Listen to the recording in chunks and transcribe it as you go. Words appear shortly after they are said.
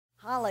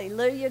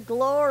Hallelujah.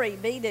 Glory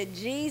be to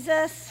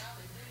Jesus.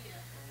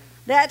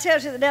 That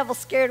tells you the devil's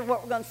scared of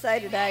what we're going to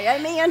say today.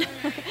 Amen.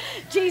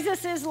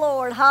 Jesus is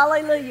Lord.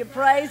 Hallelujah.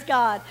 Praise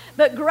God.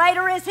 But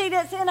greater is he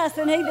that's in us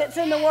than he that's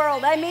in the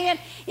world. Amen.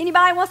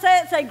 Anybody want to say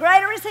it? Say,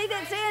 greater is he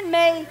that's in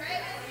me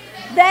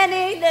than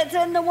he that's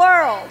in the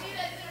world.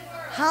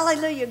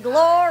 Hallelujah.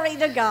 Glory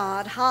to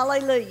God.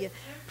 Hallelujah.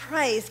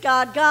 Praise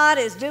God. God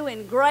is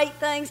doing great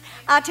things.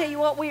 I tell you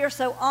what, we are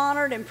so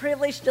honored and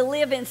privileged to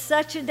live in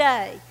such a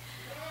day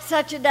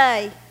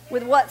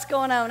with what's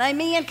going on.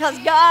 Amen. Because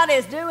God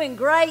is doing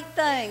great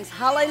things.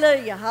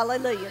 Hallelujah.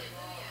 Hallelujah.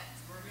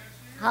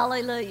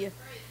 Hallelujah.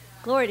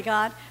 Glory to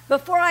God.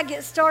 Before I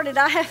get started,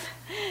 I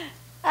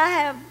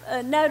have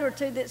a note or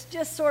two that's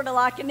just sort of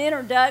like an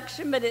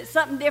introduction, but it's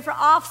something different,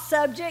 off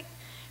subject,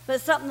 but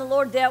it's something the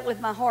Lord dealt with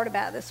my heart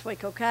about this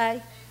week,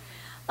 okay?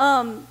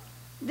 I'm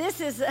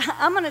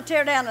going to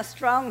tear down a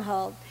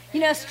stronghold.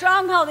 You know, a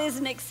stronghold is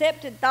an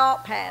accepted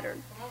thought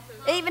pattern,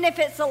 even if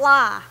it's a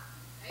lie.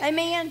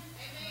 Amen?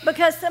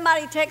 Because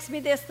somebody texted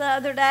me this the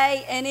other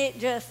day, and it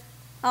just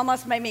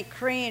almost made me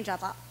cringe. I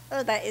thought,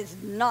 oh, that is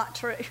not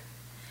true.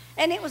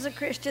 And it was a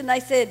Christian. They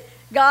said,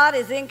 God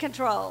is in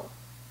control.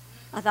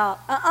 I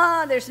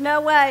thought, there's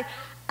no way.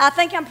 I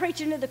think I'm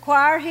preaching to the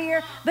choir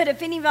here, but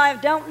if any of y'all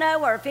don't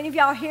know, or if any of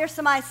y'all hear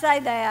somebody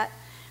say that,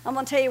 I'm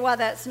going to tell you why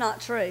that's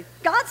not true.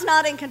 God's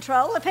not in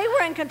control. If he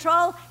were in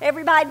control,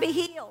 everybody'd be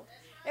healed.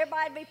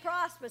 Everybody'd be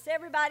prosperous.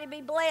 Everybody'd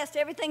be blessed.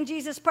 Everything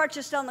Jesus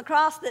purchased on the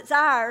cross that's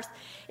ours,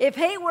 if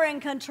he were in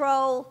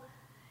control,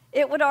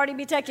 it would already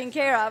be taken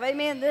care of.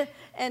 Amen.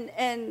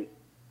 And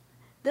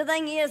the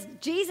thing is,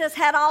 Jesus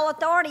had all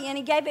authority, and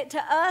he gave it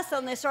to us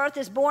on this earth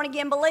as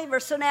born-again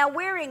believers, so now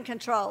we're in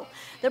control.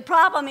 The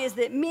problem is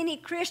that many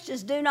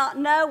Christians do not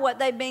know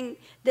that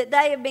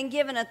they have been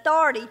given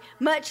authority,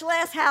 much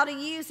less how to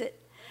use it.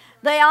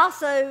 They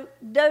also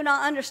do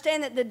not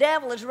understand that the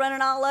devil is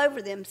running all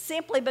over them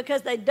simply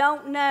because they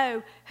don't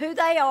know who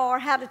they are,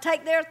 how to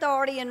take their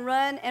authority and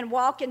run and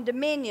walk in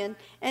dominion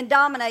and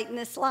dominate in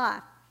this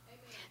life.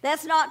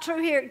 That's not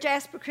true here at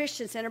Jasper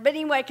Christian Center. But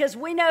anyway, because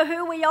we know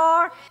who we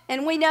are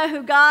and we know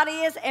who God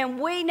is and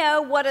we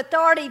know what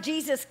authority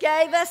Jesus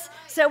gave us,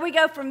 so we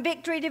go from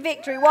victory to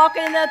victory,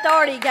 walking in the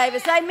authority he gave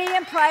us.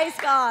 Amen. Praise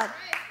God.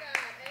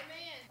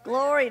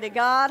 Glory to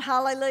God.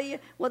 Hallelujah.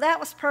 Well, that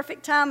was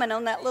perfect timing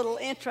on that little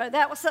intro.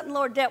 That was something the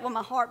Lord dealt with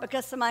my heart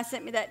because somebody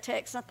sent me that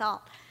text. And I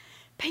thought,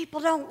 people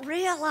don't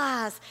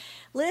realize.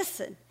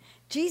 Listen,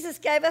 Jesus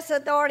gave us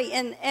authority.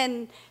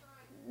 And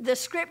the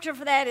scripture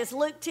for that is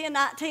Luke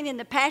 10:19 in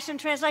the Passion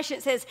Translation.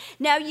 It says,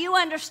 now you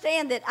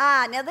understand that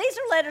now these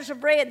are letters of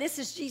bread. This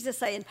is Jesus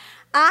saying,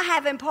 I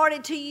have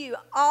imparted to you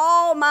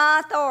all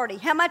my authority.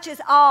 How much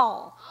is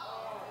all?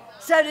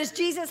 So does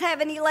Jesus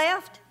have any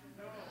left?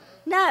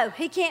 No,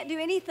 he can't do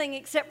anything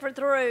except for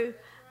through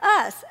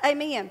us.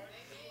 Amen.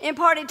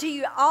 Imparted to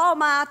you all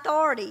my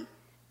authority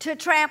to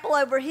trample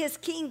over his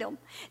kingdom.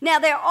 Now,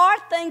 there are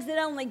things that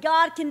only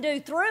God can do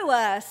through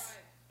us,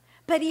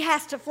 but he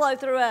has to flow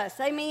through us.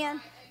 Amen.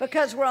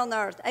 Because we're on the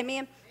earth.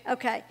 Amen.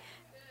 Okay.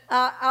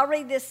 I'll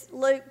read this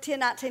Luke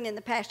 10:19 in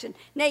the Passion.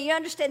 Now you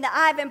understand that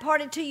I have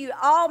imparted to you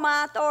all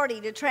my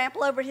authority to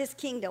trample over his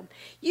kingdom.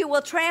 You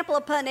will trample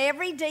upon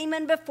every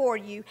demon before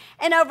you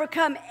and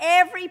overcome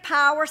every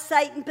power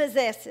Satan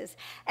possesses.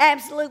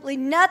 Absolutely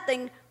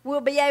nothing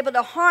will be able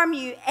to harm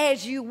you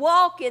as you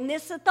walk in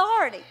this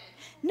authority.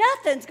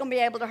 Nothing's going to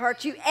be able to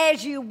hurt you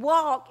as you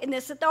walk in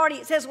this authority.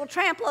 It says we'll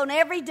trample on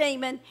every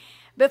demon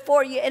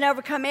before you and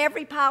overcome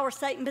every power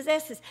Satan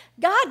possesses.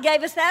 God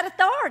gave us that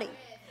authority.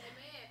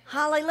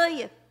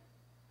 Hallelujah.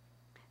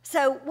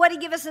 So what did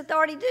he give us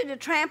authority to do? To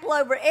trample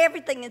over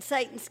everything in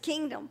Satan's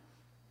kingdom.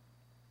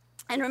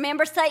 And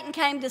remember, Satan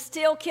came to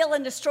steal, kill,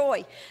 and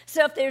destroy.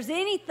 So if there's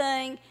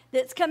anything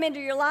that's come into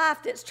your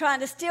life that's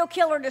trying to steal,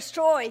 kill, or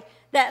destroy,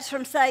 that's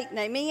from Satan.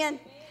 Amen?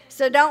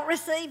 So don't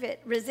receive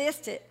it.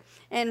 Resist it.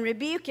 And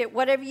rebuke it,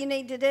 whatever you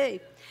need to do.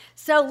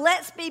 So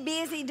let's be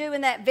busy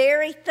doing that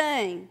very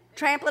thing,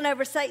 trampling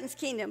over Satan's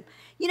kingdom.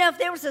 You know, if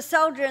there was a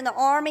soldier in the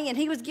army and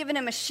he was given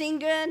a machine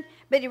gun,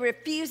 but he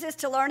refuses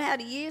to learn how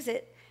to use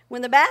it,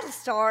 when the battle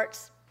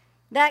starts,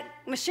 that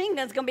machine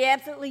gun's going to be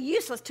absolutely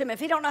useless to him if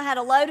he don't know how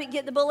to load it,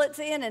 get the bullets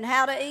in, and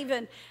how to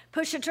even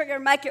push the trigger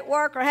and make it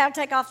work, or how to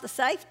take off the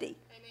safety.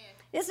 Amen.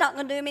 It's not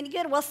going to do him any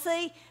good. Well,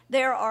 see,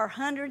 there are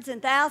hundreds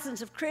and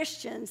thousands of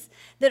Christians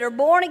that are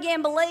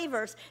born-again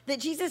believers that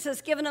Jesus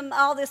has given them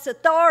all this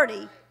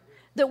authority,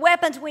 the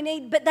weapons we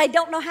need, but they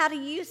don't know how to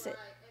use it.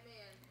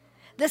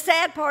 The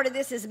sad part of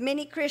this is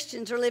many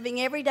Christians are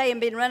living every day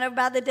and being run over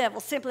by the devil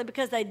simply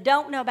because they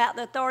don't know about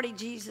the authority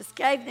Jesus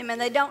gave them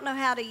and they don't know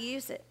how to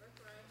use it.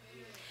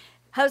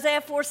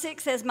 Hosea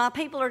 4:6 says, my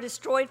people are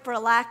destroyed for a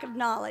lack of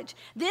knowledge.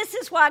 This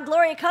is why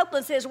Gloria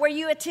Copeland says where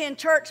you attend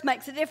church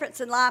makes a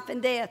difference in life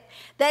and death.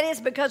 That is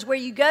because where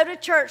you go to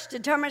church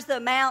determines the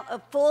amount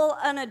of full,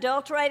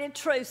 unadulterated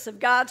truths of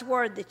God's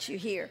word that you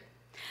hear.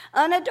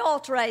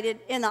 Unadulterated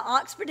in the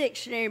Oxford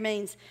Dictionary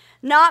means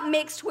not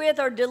mixed with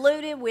or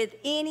diluted with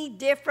any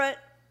different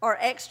or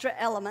extra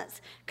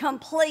elements,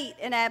 complete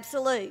and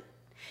absolute.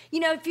 You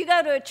know, if you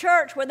go to a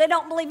church where they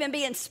don't believe in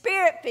being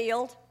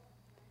Spirit-filled,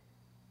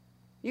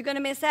 you're going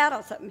to miss out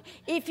on something.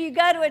 If you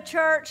go to a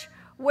church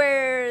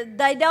where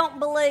they don't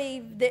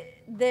believe that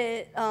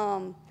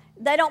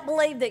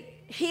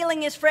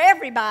healing is for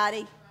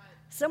everybody,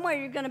 somewhere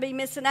you're going to be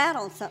missing out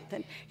on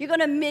something. You're going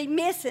to be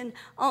missing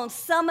on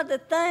some of the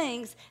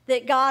things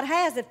that God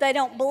has if they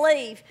don't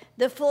believe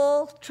the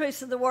full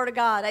truths of the Word of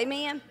God.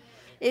 Amen?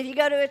 If you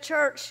go to a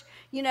church,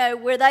 you know,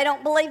 where they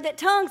don't believe that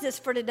tongues is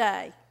for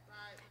today,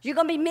 you're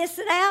going to be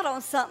missing out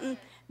on something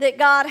that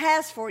God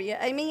has for you.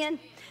 Amen?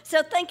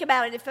 So think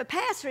about it. If a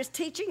pastor is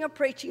teaching or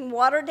preaching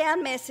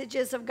watered-down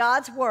messages of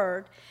God's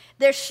Word,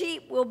 their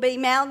sheep will be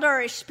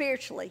malnourished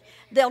spiritually.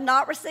 They'll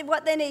not receive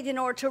what they need in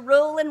order to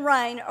rule and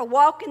reign or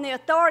walk in the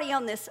authority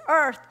on this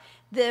earth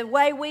the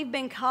way we've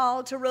been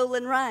called to rule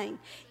and reign.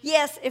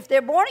 Yes, if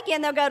they're born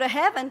again, they'll go to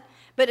heaven.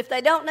 But if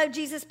they don't know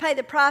Jesus paid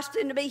the price for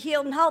them to be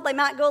healed and whole, they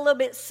might go a little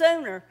bit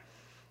sooner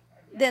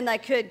than they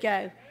could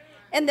go.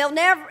 And they'll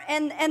never.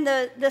 And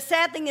the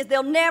sad thing is,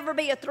 they'll never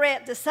be a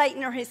threat to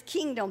Satan or his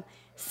kingdom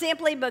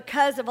simply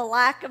because of a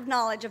lack of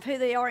knowledge of who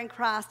they are in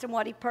Christ and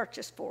what He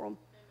purchased for them.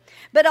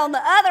 But on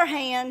the other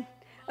hand,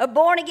 a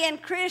born-again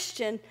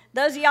Christian,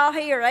 those of y'all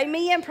here,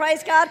 amen,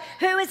 praise God,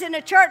 who is in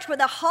a church where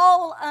the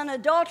whole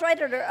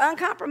unadulterated or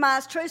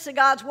uncompromised truths of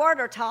God's Word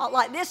are taught,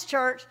 like this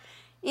church.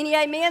 Any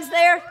amens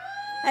there?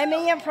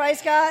 Amen,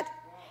 praise God.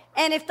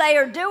 And if they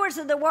are doers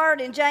of the Word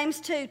in James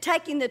 2,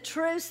 taking the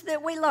truths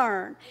that we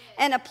learn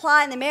and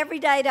applying them every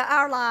day to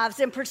our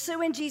lives and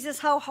pursuing Jesus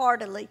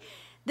wholeheartedly,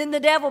 then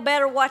the devil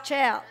better watch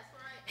out.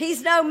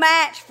 He's no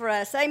match for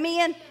us.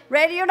 Amen?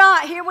 Ready or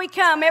not, here we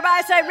come.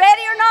 Everybody say,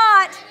 ready or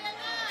not,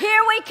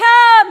 here we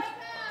come.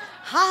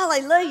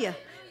 Hallelujah.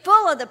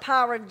 Full of the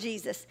power of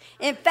Jesus.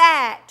 In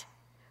fact,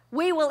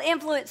 we will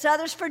influence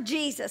others for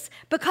Jesus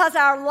because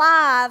our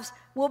lives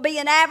will be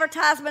an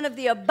advertisement of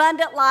the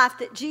abundant life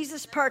that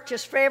Jesus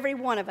purchased for every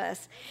one of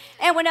us.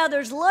 And when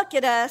others look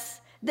at us,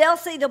 they'll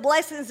see the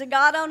blessings of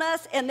God on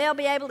us, and they'll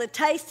be able to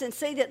taste and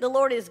see that the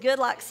Lord is good,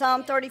 like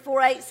Psalm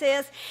 34:8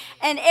 says.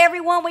 And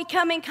everyone we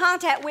come in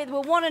contact with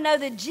will want to know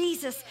that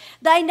Jesus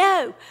they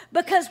know,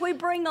 because we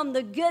bring them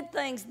the good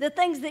things, the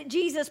things that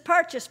Jesus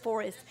purchased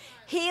for us.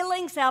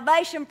 Healing,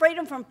 salvation,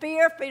 freedom from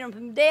fear, freedom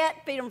from debt,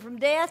 freedom from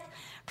death,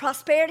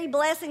 prosperity,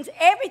 blessings,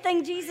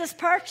 everything Jesus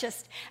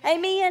purchased.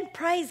 Amen.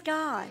 Praise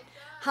God.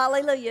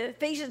 Hallelujah.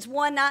 Ephesians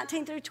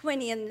 1:19 through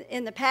 20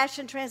 in the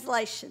Passion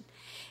Translation.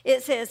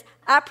 It says,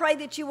 I pray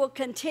that you will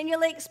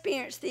continually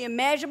experience the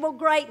immeasurable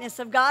greatness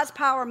of God's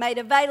power made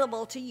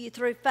available to you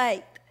through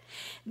faith.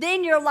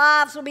 Then your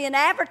lives will be an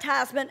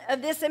advertisement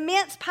of this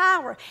immense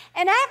power.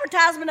 An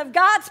advertisement of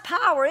God's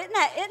power. Isn't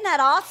that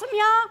awesome,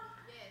 y'all?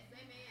 Yes,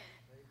 amen.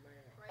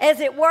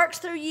 As it works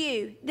through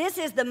you. This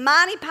is the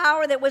mighty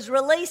power that was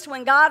released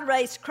when God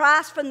raised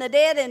Christ from the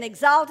dead and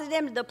exalted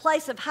Him to the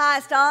place of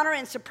highest honor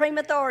and supreme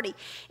authority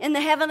in the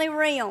heavenly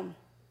realm.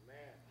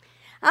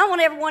 I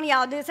want every one of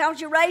y'all to do this. I want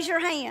you to raise your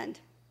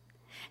hand.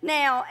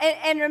 Now,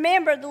 and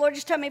remember, the Lord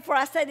just told me before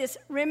I say this,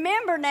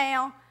 remember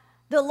now,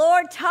 the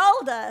Lord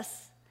told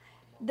us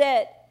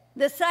that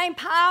the same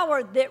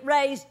power that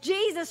raised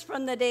Jesus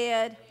from the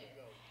dead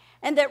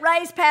and that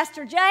raised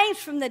Pastor James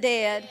from the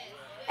dead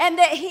and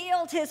that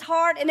healed his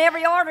heart and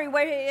every artery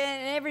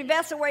and every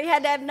vessel where he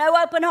had to have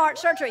no open heart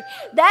surgery,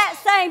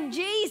 that same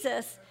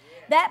Jesus,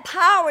 that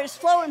power is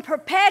flowing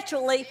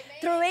perpetually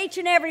through each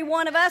and every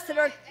one of us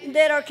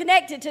that are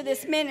connected to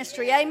this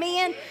ministry.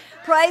 Amen?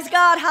 Praise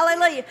God.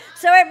 Hallelujah.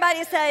 So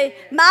everybody say,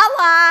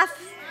 my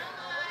life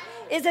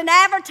is an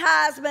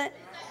advertisement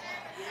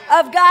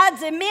of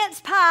God's immense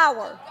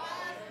power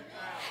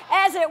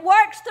as it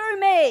works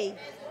through me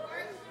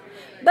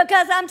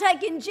because I'm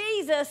taking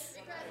Jesus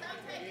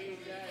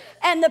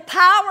and the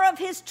power of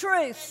His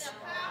truths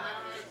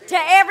to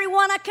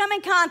everyone I come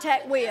in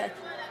contact with.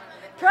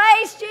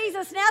 Praise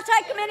Jesus. Now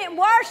take a minute and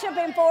worship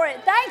Him for it.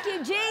 Thank you,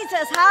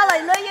 Jesus.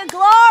 Hallelujah.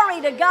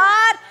 Glory to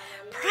God.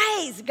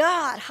 Praise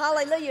God.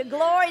 Hallelujah.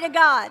 Glory to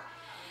God.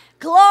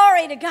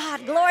 Glory to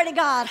God. Glory to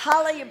God.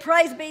 Hallelujah.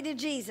 Praise be to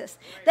Jesus.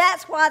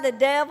 That's why the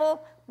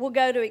devil will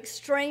go to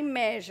extreme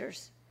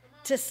measures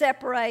to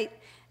separate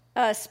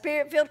a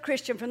Spirit-filled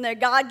Christian from their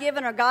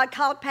God-given or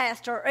God-called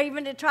pastor, or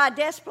even to try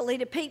desperately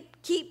to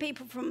keep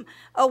people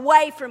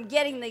away from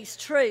getting these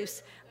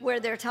truths where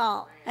they're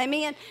taught.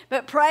 Amen?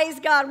 But praise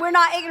God, we're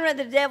not ignorant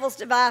of the devil's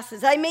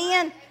devices.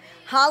 Amen?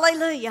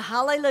 Hallelujah,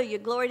 hallelujah,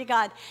 glory to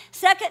God.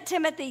 2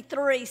 Timothy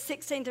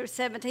 3:16 through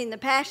 17, the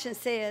Passion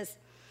says,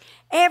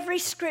 every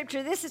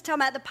scripture, this is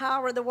talking about the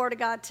power of the Word of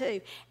God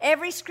too.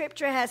 Every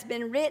scripture has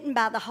been written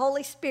by the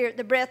Holy Spirit,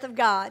 the breath of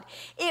God.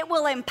 It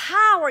will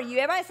empower you.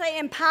 Everybody say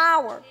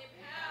empower.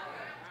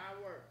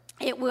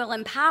 It will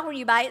empower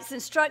you by its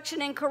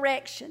instruction and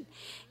correction,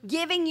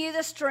 giving you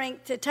the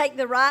strength to take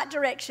the right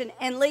direction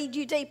and lead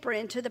you deeper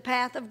into the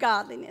path of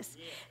godliness.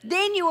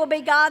 Then you will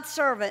be God's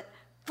servant,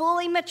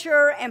 fully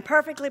mature and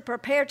perfectly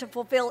prepared to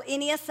fulfill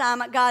any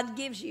assignment God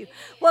gives you.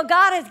 Well,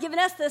 God has given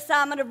us the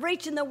assignment of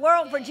reaching the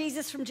world for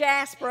Jesus from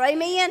Jasper.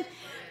 Amen?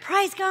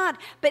 Praise God.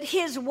 But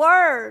His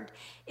Word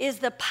is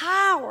the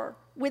power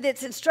with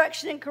its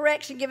instruction and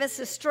correction give us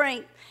the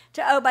strength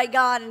to obey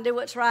God and do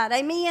what's right.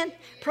 Amen?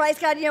 Praise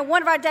God. You know,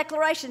 one of our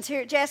declarations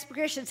here at Jasper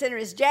Christian Center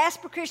is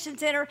Jasper Christian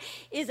Center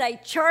is a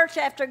church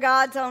after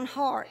God's own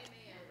heart.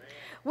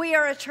 We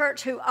are a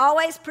church who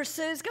always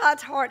pursues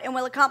God's heart and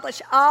will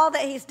accomplish all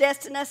that He's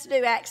destined us to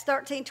do, Acts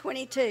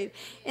 13:22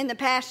 in the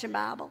Passion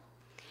Bible.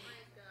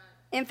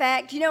 In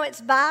fact, you know, it's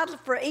vital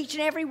for each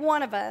and every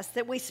one of us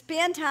that we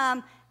spend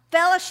time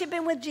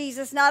fellowshipping with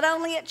Jesus, not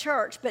only at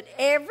church, but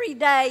every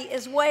day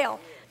as well.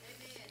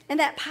 And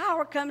that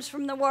power comes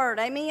from the Word.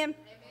 Amen?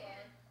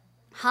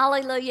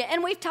 Hallelujah.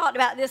 And we've talked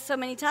about this so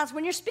many times.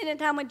 When you're spending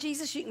time with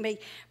Jesus, you can be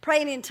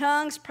praying in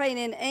tongues, praying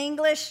in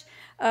English,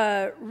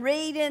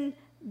 reading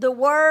the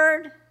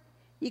Word.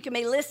 You can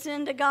be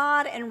listening to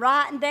God and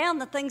writing down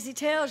the things He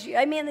tells you.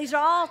 Amen. These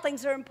are all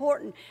things that are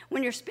important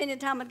when you're spending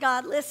time with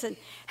God. Listen,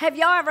 have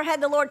y'all ever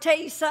had the Lord tell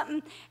you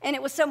something and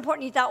it was so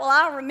important you thought, well,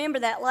 I'll remember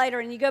that later,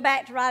 and you go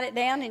back to write it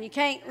down and you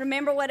can't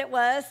remember what it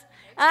was?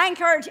 I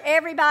encourage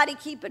everybody to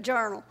keep a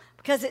journal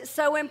because it's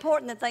so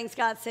important, the things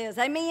God says.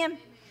 Amen.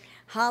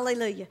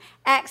 Hallelujah.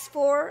 Acts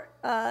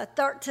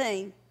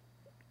 4:13.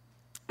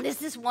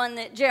 This is one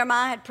that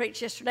Jeremiah had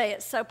preached yesterday.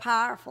 It's so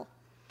powerful.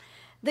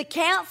 The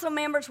council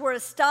members were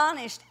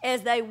astonished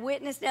as they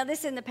witnessed, now this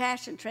is in the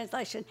Passion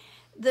Translation,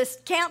 the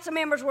council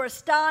members were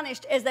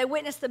astonished as they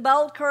witnessed the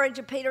bold courage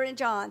of Peter and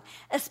John,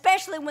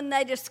 especially when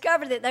they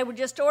discovered that they were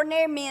just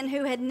ordinary men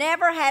who had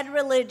never had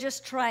religious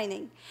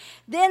training.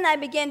 Then they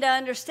began to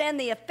understand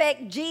the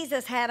effect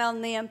Jesus had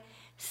on them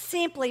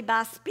simply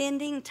by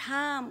spending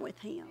time with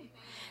Him.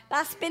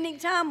 By spending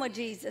time with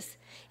Jesus.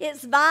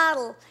 It's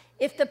vital,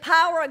 if the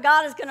power of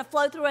God is going to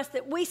flow through us,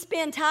 that we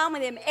spend time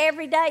with Him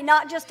every day,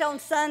 not just on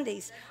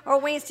Sundays or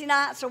Wednesday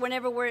nights or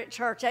whenever we're at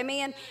church.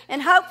 Amen?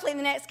 And hopefully in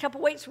the next couple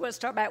of weeks we'll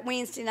start about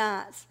Wednesday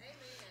nights.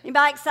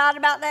 Anybody excited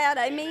about that?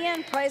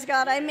 Amen? Praise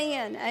God.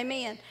 Amen.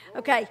 Amen.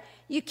 Okay,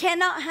 you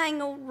cannot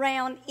hang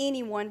around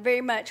anyone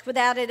very much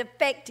without it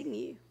affecting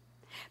you.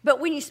 But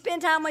when you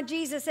spend time with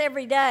Jesus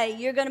every day,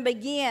 you're going to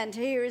begin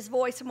to hear His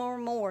voice more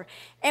and more.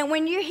 And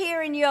when you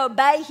hear and you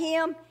obey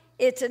Him,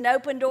 it's an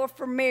open door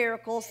for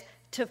miracles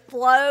to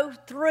flow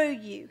through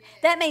you.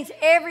 That means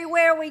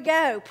everywhere we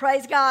go,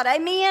 praise God,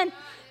 amen?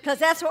 Because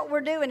that's what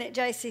we're doing at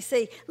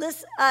JCC.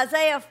 Listen,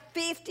 Isaiah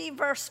 50,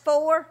 verse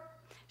 4.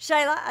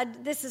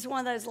 Shayla, this is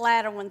one of those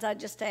latter ones I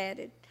just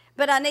added,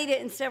 but I need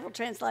it in several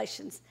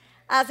translations.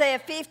 Isaiah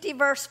 50,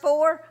 verse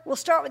 4. We'll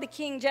start with the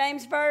King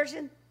James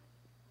Version.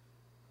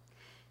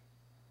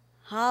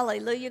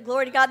 Hallelujah.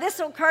 Glory to God. This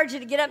will encourage you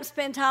to get up and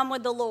spend time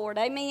with the Lord.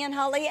 Amen.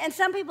 Hallelujah. And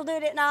some people do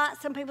it at night.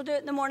 Some people do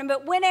it in the morning.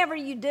 But whenever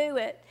you do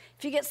it,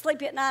 if you get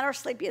sleepy at night or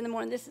sleepy in the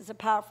morning, this is a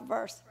powerful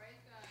verse.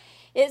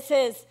 It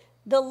says,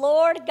 the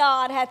Lord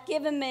God hath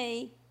given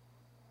me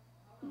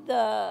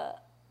the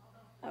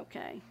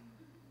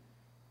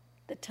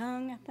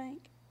tongue, I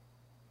think.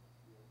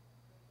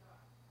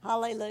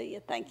 Hallelujah.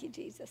 Thank you,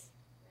 Jesus.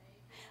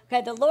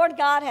 Okay, the Lord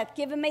God hath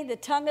given me the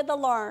tongue of the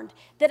learned,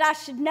 that I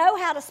should know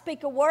how to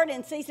speak a word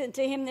in season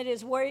to him that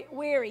is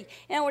weary.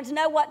 In other words,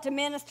 know what to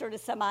minister to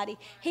somebody.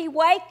 He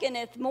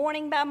wakeneth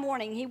morning by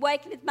morning. He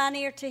wakeneth mine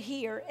ear to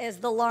hear as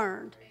the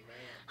learned. Amen.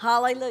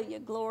 Hallelujah.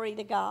 Glory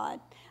to God.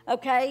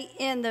 Okay,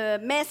 in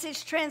the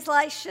Message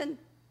translation.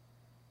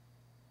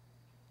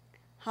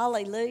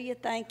 Hallelujah.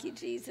 Thank you,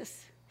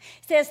 Jesus.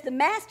 It says, the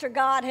Master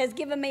God has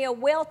given me a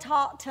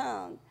well-taught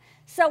tongue,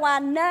 so I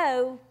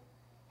know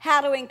how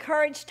to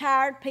encourage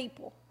tired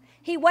people.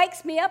 He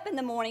wakes me up in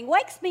the morning,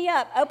 wakes me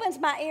up, opens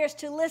my ears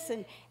to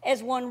listen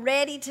as one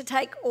ready to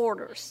take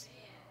orders.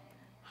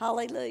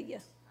 Hallelujah.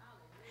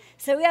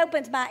 So He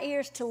opens my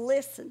ears to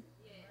listen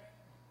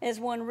as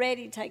one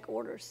ready to take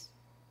orders.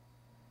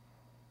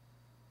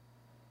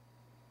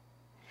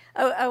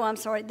 Oh, I'm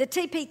sorry. The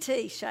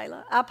TPT,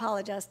 Shayla. I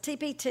apologize.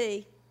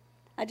 TPT.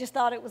 I just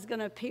thought it was going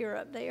to appear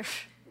up there.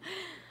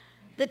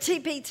 The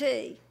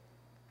TPT.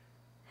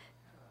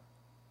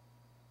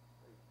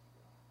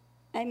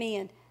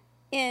 Amen.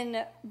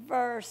 In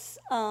verse,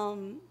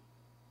 in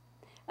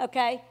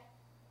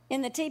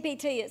the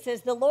TPT it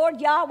says, the Lord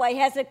Yahweh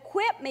has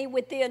equipped me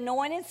with the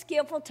anointed,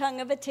 skillful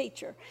tongue of a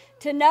teacher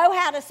to know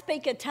how to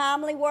speak a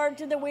timely word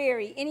to the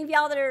weary. Any of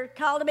y'all that are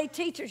called to be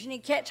teachers, you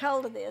need to catch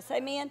hold of this.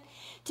 Amen.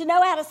 To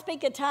know how to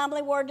speak a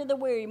timely word to the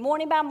weary.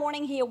 Morning by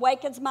morning He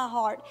awakens my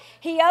heart.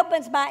 He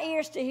opens my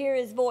ears to hear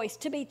His voice,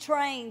 to be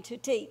trained to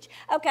teach.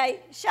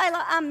 Okay,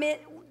 Shayla,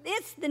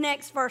 it's the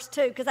next verse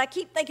too, because I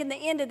keep thinking the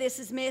end of this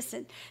is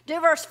missing. Do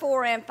verse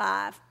 4 and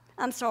 5.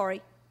 I'm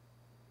sorry.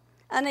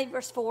 I need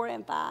verse 4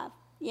 and 5.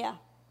 Yeah.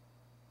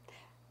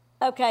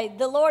 Okay,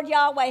 the Lord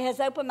Yahweh has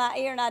opened my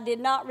ear, and I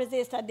did not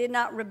resist, I did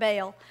not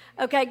rebel.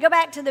 Okay, go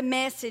back to the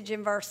Message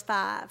in verse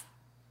 5.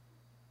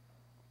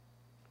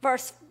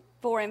 Verse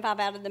 4 and 5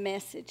 out of the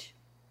Message.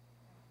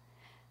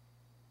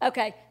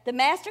 Okay, the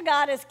Master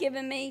God has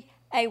given me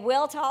a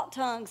well-taught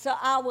tongue, so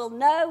I will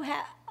know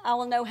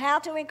how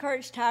to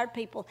encourage tired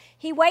people.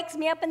 He wakes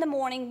me up in the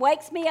morning,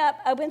 wakes me up,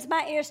 opens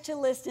my ears to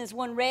listen as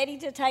one ready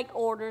to take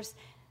orders.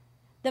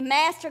 The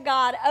Master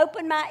God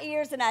opened my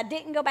ears and I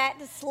didn't go back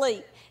to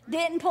sleep.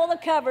 Didn't pull the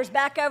covers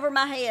back over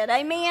my head.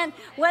 Amen.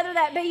 Whether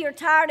that be you're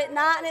tired at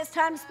night and it's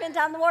time to spend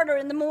time in the Word, or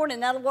in the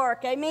morning, that'll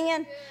work.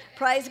 Amen.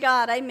 Praise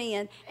God.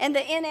 Amen. And the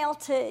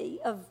NLT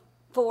of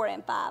 4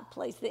 and 5,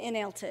 please. The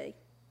NLT.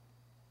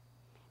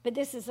 But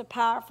this is a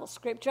powerful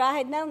scripture. I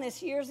had known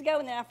this years ago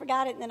and then I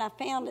forgot it and then I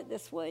found it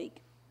this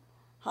week.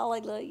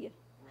 Hallelujah.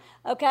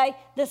 Okay,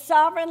 the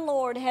sovereign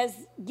Lord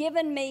has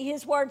given me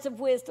his words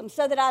of wisdom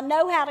so that I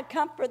know how to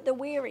comfort the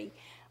weary.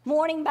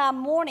 Morning by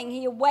morning,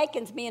 he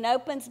awakens me and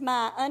opens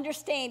my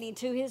understanding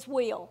to his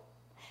will.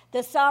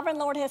 The sovereign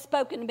Lord has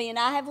spoken to me and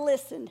I have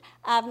listened.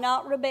 I have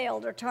not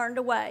rebelled or turned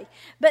away.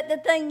 But the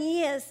thing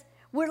is,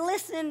 we're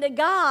listening to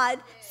God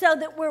so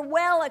that we're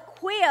well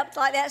equipped,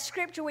 like that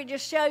scripture we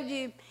just showed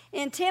you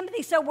in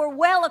Timothy, so we're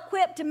well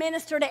equipped to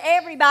minister to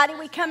everybody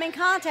we come in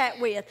contact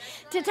with,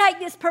 to take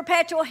this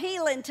perpetual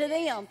healing to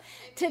them,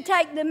 to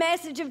take the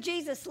message of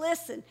Jesus,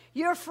 listen,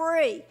 you're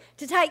free,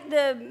 to take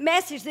the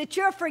message that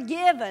you're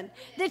forgiven,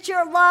 that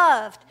you're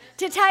loved,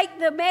 to take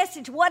the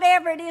message,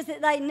 whatever it is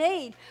that they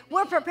need,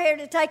 we're prepared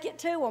to take it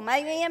to them,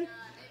 amen,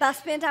 by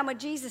spending time with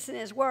Jesus and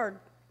his word.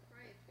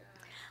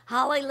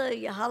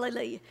 Hallelujah,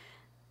 hallelujah.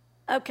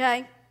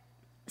 Okay,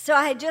 so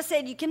I had just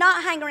said you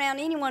cannot hang around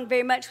anyone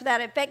very much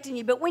without it affecting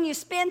you, but when you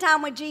spend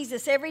time with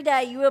Jesus every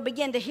day, you will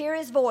begin to hear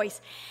his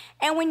voice.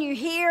 And when you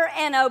hear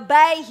and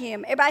obey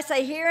him, everybody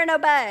say hear and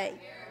obey.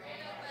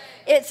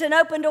 It's an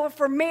open door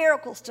for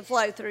miracles to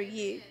flow through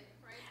you.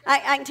 I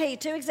can tell you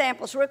 2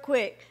 examples real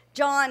quick.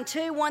 John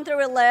 2, 1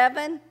 through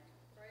 11.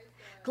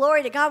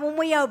 Glory to God. When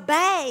we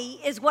obey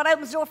is what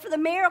opens the door for the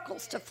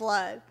miracles to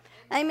flow.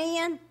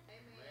 Amen?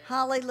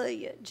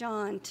 Hallelujah.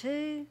 John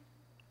 2.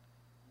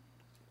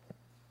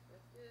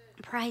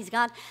 Praise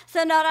God.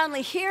 So not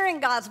only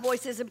hearing God's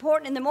voice is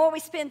important, and the more we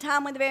spend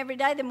time with him every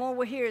day, the more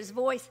we'll hear his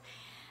voice.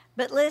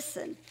 But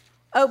listen,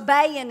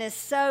 obeying is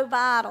so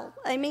vital.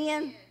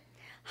 Amen?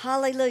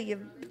 Hallelujah.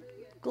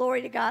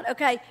 Glory to God.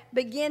 Okay,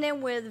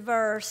 beginning with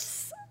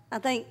verse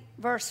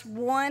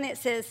 1, it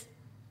says,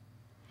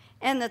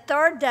 and the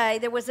 3rd day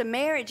there was a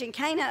marriage in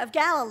Cana of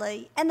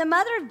Galilee, and the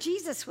mother of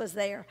Jesus was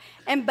there.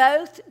 And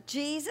both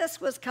Jesus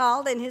was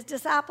called and his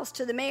disciples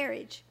to the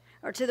marriage,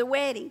 or to the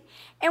wedding.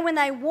 And when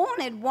they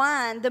wanted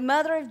wine, the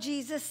mother of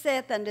Jesus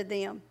saith unto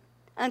him,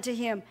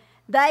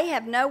 they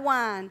have no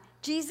wine.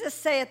 Jesus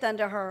saith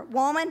unto her,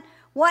 Woman,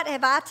 what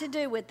have I to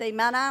do with thee?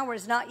 Mine hour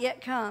is not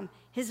yet come.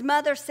 His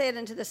mother said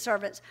unto the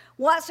servants,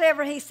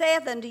 Whatsoever he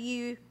saith unto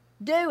you,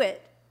 do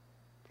it.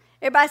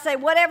 Everybody say,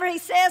 whatever he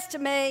says to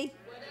me,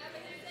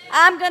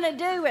 I'm going to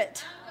do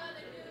it.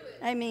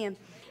 Amen.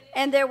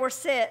 And there were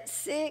set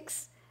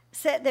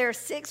there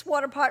 6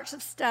 water pots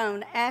of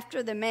stone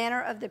after the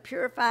manner of the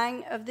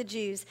purifying of the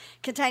Jews,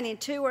 containing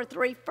 2 or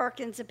 3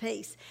 firkins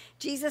apiece.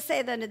 Jesus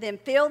said unto them,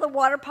 Fill the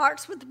water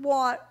pots with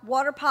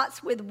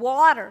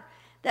water.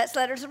 That's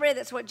letters of red.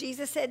 That's what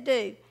Jesus said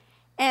do.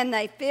 And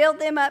they filled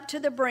them up to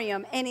the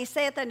brim. And he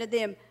saith unto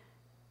them,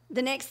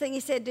 the next thing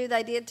he said do,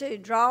 they did too.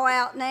 Draw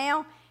out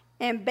now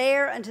and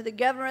bear unto the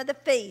governor of the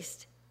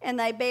feast. And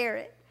they bare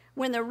it.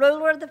 When the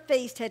ruler of the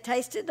feast had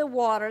tasted the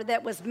water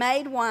that was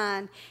made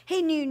wine,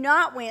 he knew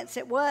not whence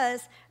it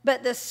was,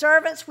 but the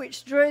servants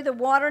which drew the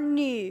water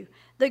knew.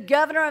 The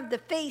governor of the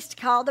feast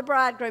called the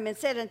bridegroom and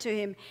said unto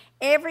him,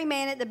 Every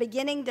man at the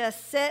beginning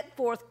doth set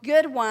forth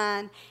good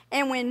wine,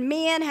 and when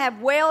men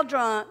have well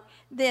drunk,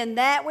 then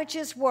that which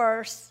is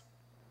worse.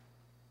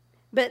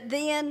 But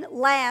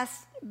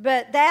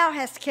thou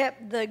hast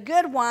kept the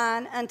good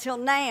wine until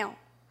now.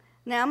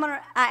 Now,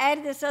 I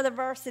added this other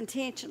verse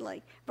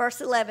intentionally.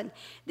 Verse 11.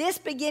 This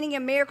beginning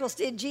of miracles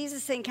did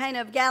Jesus in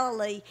Cana of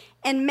Galilee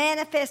and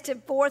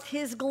manifested forth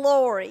his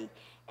glory,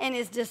 and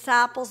his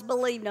disciples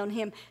believed on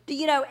him. Do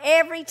you know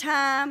every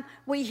time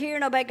we hear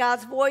and obey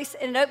God's voice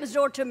and it opens the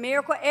door to a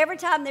miracle, every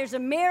time there's a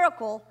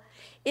miracle,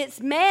 it's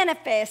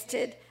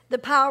manifested. The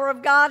power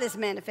of God is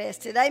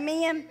manifested.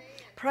 Amen?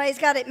 Praise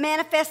God. It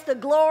manifests the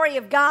glory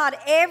of God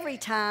every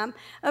time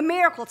a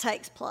miracle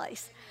takes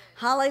place.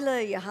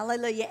 Hallelujah,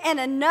 hallelujah. And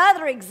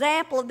another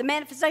example of the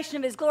manifestation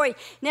of his glory.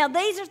 Now,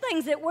 these are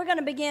things that we're going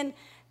to begin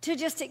to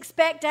just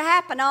expect to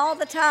happen all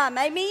the time.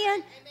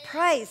 Amen?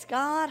 Praise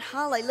God.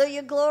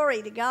 Hallelujah.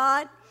 Glory to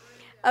God.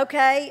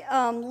 Okay,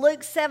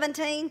 Luke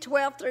 17,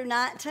 12 through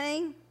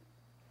 19.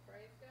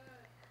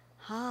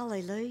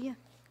 Hallelujah.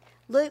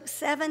 Luke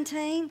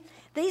 17.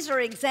 These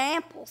are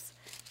examples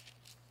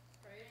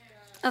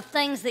of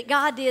things that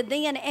God did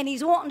then, and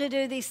he's wanting to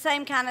do these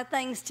same kind of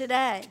things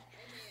today.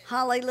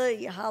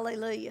 Hallelujah,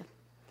 hallelujah.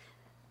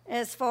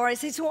 As far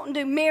as he's wanting to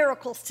do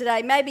miracles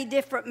today, maybe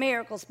different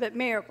miracles, but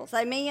miracles.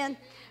 Amen?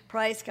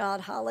 Praise God,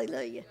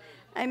 hallelujah.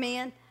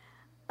 Amen.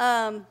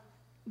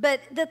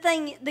 But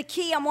the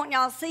key I want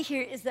y'all to see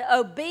here is that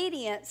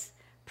obedience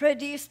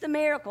produced the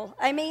miracle.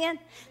 Amen?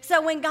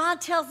 So when God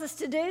tells us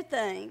to do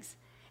things,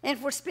 And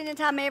if we're spending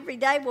time every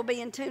day, we'll be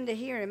in tune to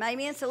hear him.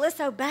 Amen? So let's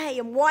obey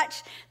and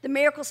watch the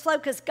miracles flow,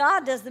 because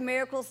God does the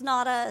miracles,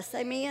 not us.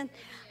 Amen?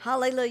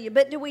 Hallelujah.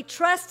 But do we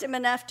trust him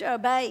enough to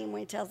obey him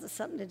when he tells us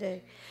something to do?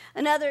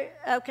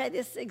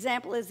 This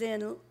example is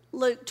in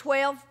Luke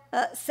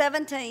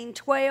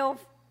 17:12,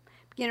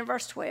 beginning of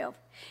verse 12.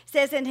 It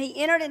says, and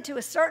he entered into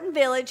a certain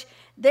village.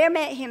 There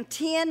met him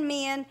 10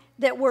 men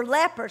that were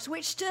lepers,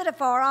 which stood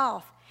afar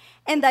off.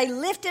 And they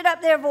lifted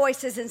up their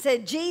voices and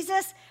said,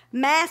 Jesus,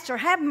 Master,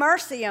 have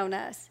mercy on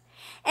us.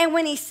 And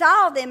when he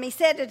saw them, he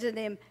said unto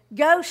them,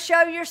 go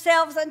show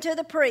yourselves unto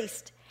the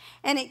priest.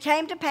 And it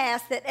came to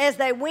pass that as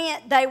they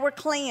went, they were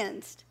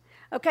cleansed.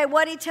 Okay,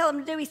 what did he tell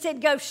them to do? He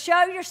said, go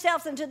show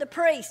yourselves unto the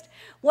priest.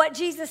 What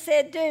Jesus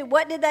said do,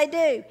 what did they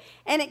do?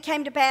 And it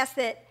came to pass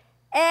that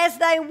as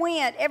they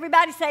went,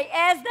 everybody say,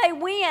 as they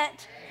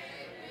went,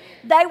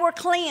 they were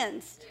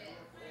cleansed.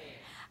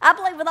 I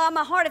believe with all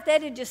my heart, if they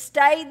had just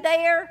stayed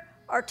there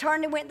or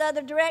turned and went the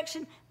other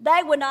direction,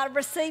 they would not have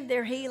received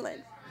their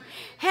healing.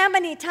 How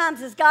many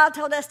times has God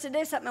told us to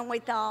do something and we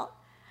thought,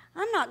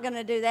 I'm not going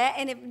to do that,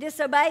 and it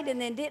disobeyed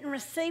and then didn't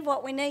receive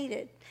what we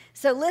needed?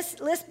 So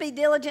let's be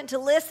diligent to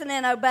listen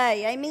and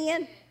obey.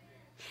 Amen?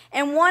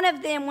 And one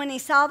of them, when he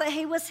saw that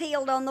he was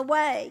healed on the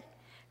way,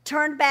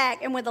 turned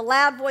back and with a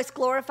loud voice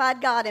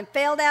glorified God and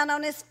fell down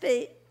on his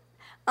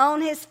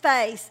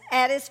face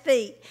at his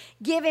feet,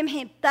 giving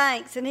him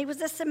thanks. And he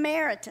was a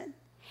Samaritan.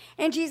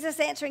 And Jesus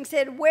answering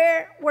said,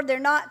 where were there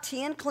not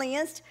 10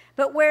 cleansed,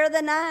 but where are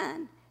the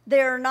 9?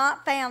 They are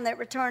not found that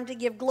returned to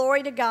give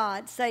glory to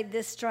God, save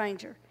this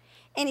stranger.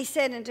 And he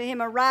said unto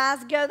him,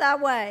 arise, go thy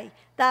way,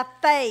 thy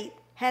faith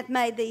hath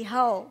made thee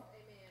whole. Amen.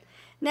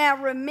 Now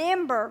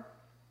remember,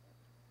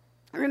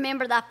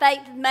 thy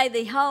faith hath made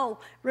thee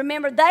whole.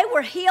 Remember, they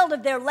were healed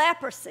of their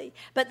leprosy,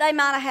 but they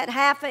might have had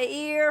half an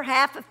ear,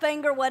 half a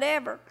finger,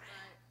 whatever.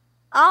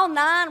 All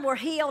 9 were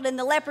healed, and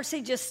the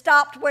leprosy just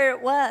stopped where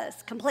it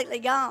was, completely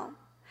gone.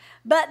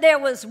 But there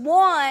was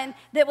one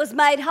that was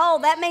made whole.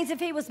 That means if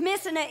he was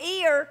missing an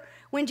ear,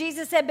 when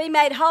Jesus said be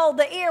made whole,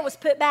 the ear was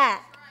put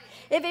back.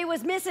 If he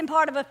was missing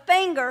part of a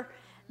finger,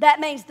 that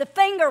means the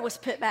finger was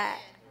put back.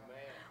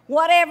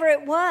 Whatever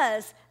it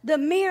was, the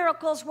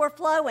miracles were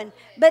flowing.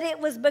 But it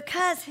was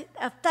because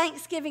of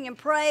thanksgiving and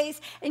praise.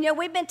 And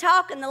we've been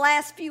talking the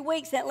last few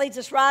weeks. That leads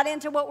us right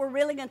into what we're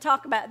really going to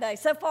talk about today.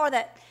 So far,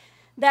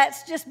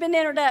 that's just been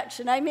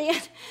introduction.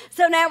 Amen?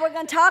 So now we're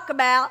going to talk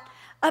about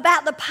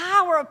the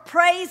power of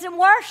praise and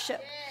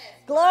worship.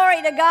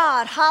 Glory to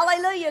God.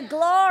 Hallelujah.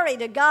 Glory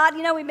to God.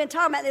 We've been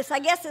talking about this. I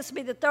guess this will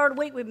be the 3rd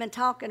week we've been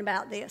talking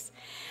about this.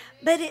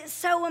 But it's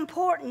so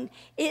important.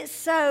 It's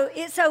so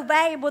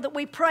valuable that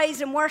we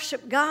praise and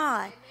worship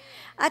God.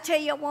 I tell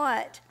you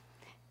what,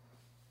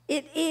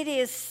 it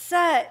is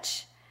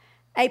such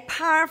a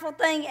powerful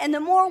thing. And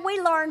the more we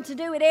learn to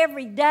do it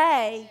every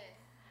day,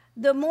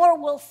 the more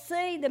we'll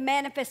see the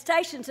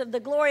manifestations of the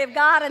glory of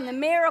God and the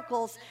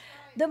miracles.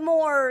 The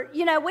more,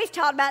 we've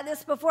talked about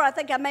this before. I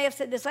think I may have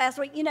said this last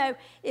week.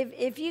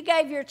 If you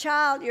gave your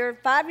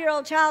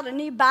 5-year-old child, a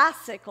new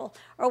bicycle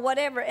or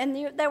whatever, and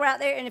they were out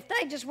there, and if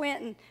they just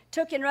went and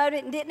took and rode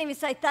it and didn't even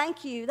say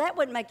thank you, that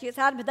wouldn't make you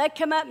excited. But they'd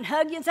come up and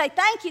hug you and say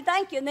thank you,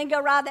 and then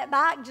go ride that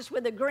bike just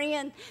with a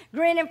grinning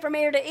from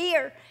ear to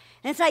ear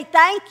and say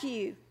thank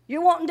you.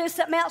 You're wanting to do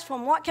something else for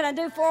them. What can I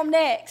do for them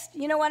next?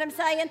 You know what I'm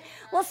saying?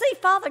 Well, see,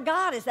 Father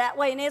God is that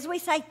way. And as we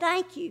say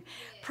thank you,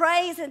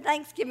 praise and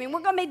thanksgiving, we're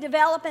going to be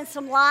developing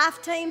some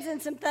life teams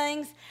and some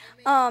things,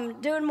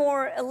 doing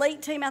more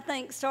elite team, I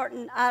think,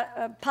 starting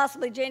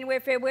possibly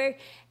January, February,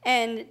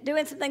 and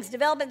doing some things,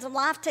 developing some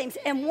life teams.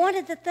 And one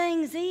of the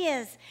things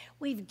is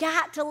we've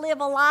got to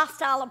live a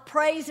lifestyle of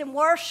praise and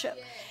worship.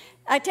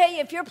 I tell you,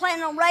 if you're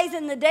planning on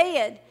raising the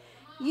dead,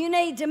 you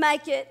need to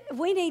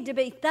we need to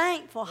be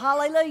thankful.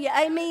 Hallelujah.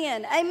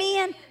 Amen.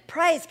 Amen.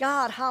 Praise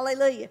God.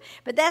 Hallelujah.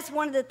 But that's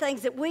one of the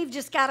things that we've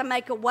just got to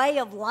make a way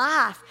of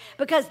life,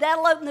 because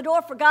that'll open the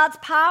door for God's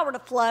power to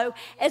flow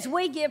as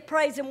we give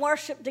praise and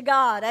worship to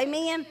God.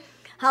 Amen.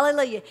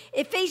 Hallelujah.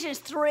 Ephesians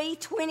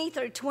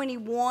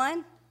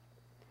 3:20-21.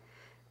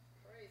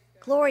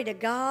 Glory to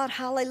God.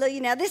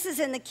 Hallelujah. Now, this is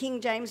in the King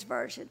James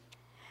Version.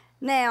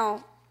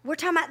 Now, we're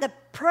talking about the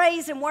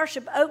praise and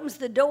worship opens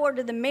the door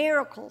to the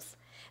miracles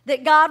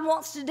that God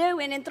wants to do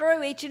in and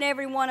through each and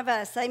every one of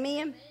us.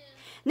 Amen?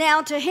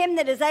 Now, to him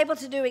that is able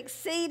to do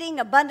exceeding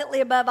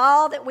abundantly above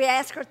all that we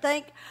ask or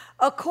think,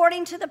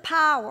 according to the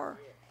power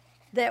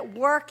that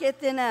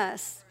worketh in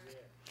us.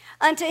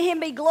 Unto him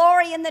be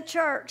glory in the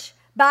church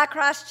by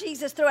Christ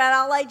Jesus throughout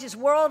all ages,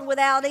 world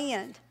without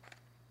end.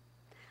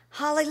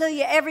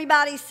 Hallelujah.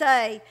 Everybody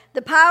say,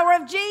 the power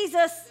of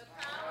Jesus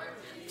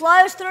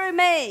flows through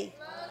me.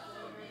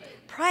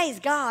 Praise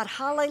God.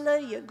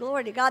 Hallelujah.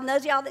 Glory to God. And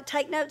those of y'all that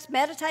take notes,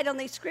 meditate on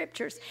these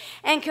scriptures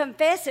and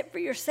confess it for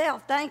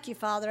yourself. Thank you,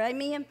 Father.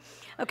 Amen.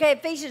 Okay,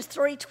 Ephesians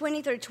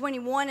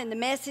 3:20-21 in the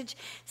Message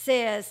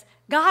says,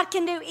 God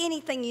can do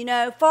anything,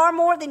 far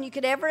more than you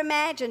could ever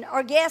imagine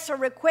or guess or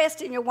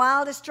request in your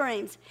wildest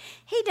dreams.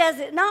 He does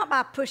it not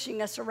by pushing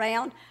us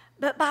around,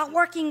 but by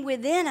working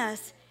within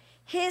us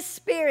His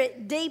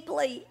Spirit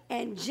deeply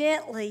and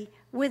gently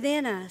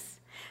within us.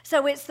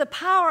 So it's the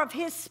power of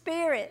His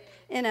Spirit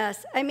in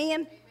us.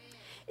 Amen?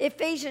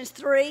 Ephesians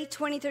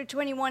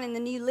 3:20-21 in the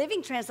New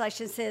Living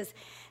Translation says,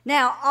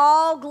 "Now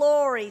all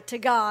glory to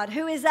God,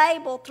 who is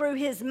able through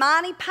His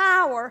mighty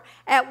power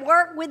at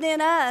work within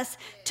us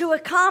to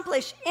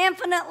accomplish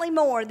infinitely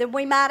more than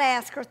we might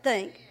ask or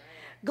think.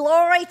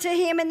 Glory to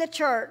Him in the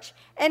church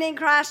and in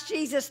Christ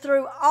Jesus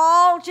through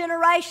all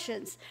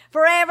generations,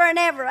 forever and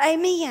ever."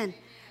 Amen.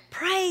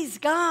 Praise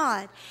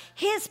God.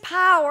 His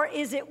power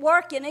is at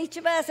work in each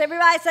of us.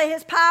 Everybody say,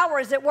 His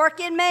power is at work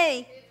in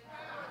me.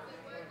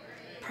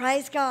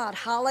 Praise God.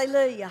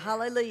 Hallelujah.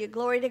 Hallelujah.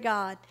 Glory to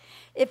God.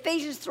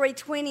 Ephesians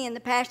 3:20 in the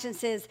Passion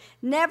says,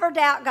 "Never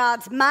doubt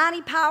God's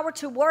mighty power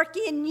to work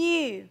in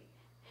you."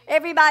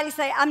 Everybody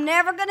say, I'm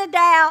never going to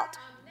doubt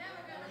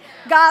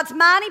God's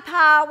mighty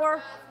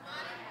power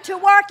to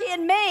work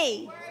in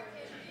me.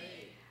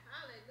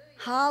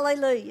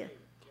 Hallelujah.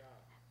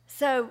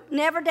 So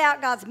never doubt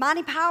God's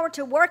mighty power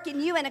to work in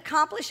you and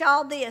accomplish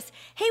all this.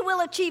 He will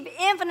achieve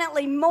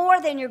infinitely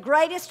more than your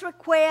greatest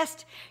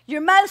request,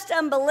 your most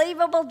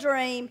unbelievable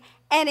dream,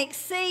 and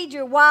exceed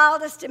your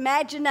wildest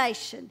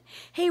imagination.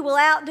 He will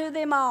outdo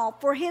them all,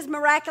 for His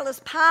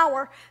miraculous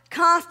power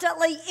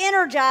constantly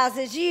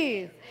energizes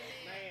you.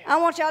 I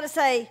want y'all to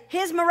say,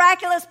 His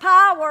miraculous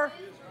power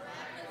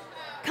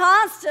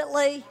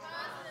constantly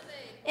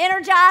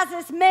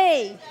energizes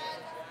me.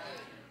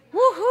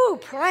 Woohoo!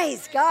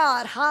 Praise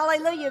God.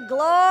 Hallelujah.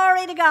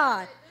 Glory to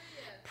God.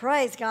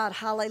 Praise God.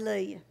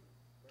 Hallelujah.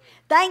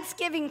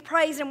 Thanksgiving,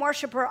 praise, and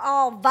worship are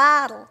all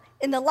vital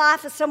in the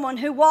life of someone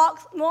who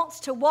wants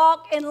to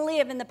walk and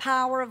live in the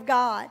power of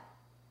God.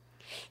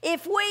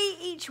 If we,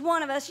 each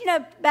one of us,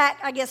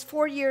 back, I guess,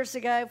 4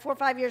 or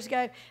 5 years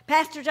ago,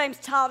 Pastor James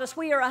taught us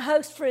we are a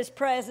host for His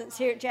presence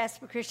here at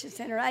Jasper Christian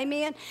Center.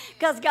 Amen?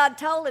 Because God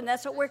told Him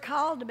that's what we're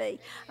called to be,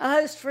 a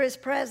host for His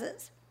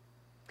presence.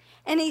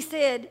 And He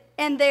said,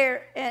 and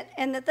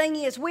the thing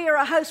is, we are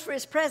a host for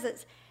His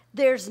presence.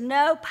 There's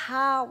no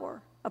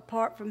power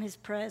apart from His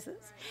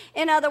presence.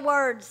 In other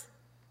words,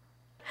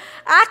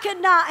 I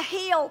could not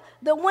heal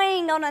the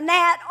wing on a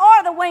gnat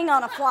or the wing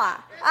on a fly.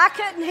 I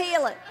couldn't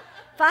heal it.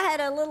 If I had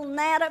a little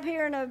gnat up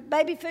here in a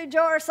baby food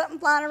jar or something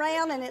flying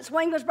around and its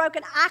wing was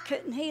broken, I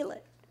couldn't heal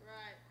it.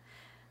 Right.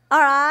 All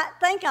right,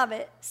 think of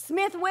it.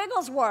 Smith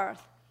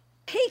Wigglesworth,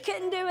 he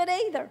couldn't do it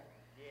either.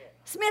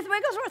 Smith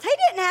Wigglesworth, he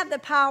didn't have the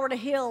power to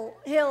heal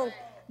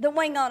the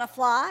wing on a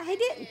fly. He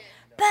didn't.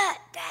 But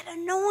that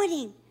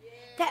anointing,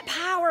 that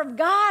power of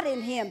God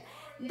in him,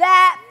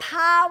 that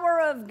power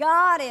of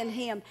God in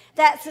him,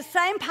 that's the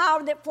same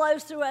power that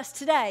flows through us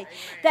today.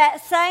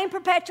 That same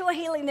perpetual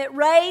healing that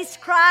raised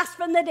Christ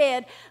from the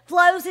dead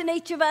flows in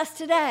each of us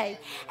today.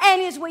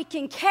 And as we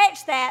can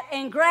catch that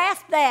and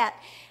grasp that,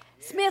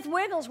 Smith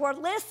Wigglesworth,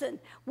 listen,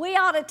 we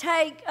ought to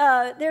take,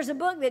 there's a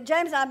book that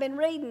James and I have been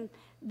reading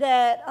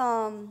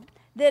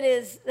that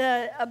is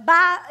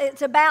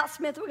it's about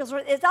Smith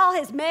Wigglesworth. It's all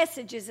his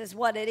messages is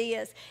what it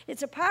is.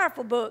 It's a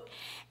powerful book.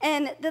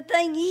 And the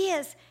thing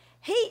is,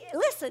 he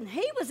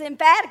was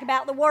emphatic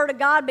about the Word of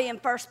God being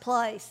first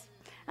place.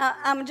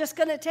 I'm just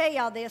going to tell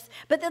y'all this.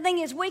 But the thing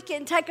is, we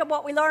can take up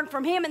what we learned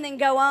from him and then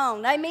go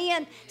on.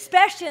 Amen?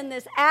 Especially in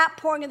this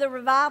outpouring of the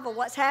revival,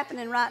 what's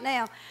happening right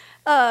now.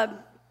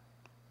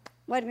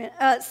 Wait a minute.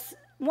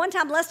 One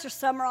time, Lester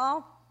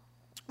Summerall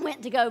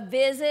went to go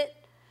visit,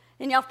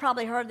 and y'all have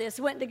probably heard this,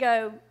 went to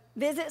go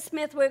visit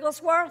Smith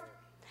Wigglesworth.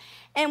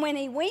 And when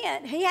he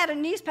went, he had a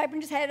newspaper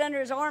and just had it under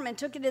his arm and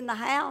took it in the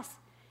house.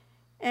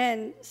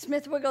 And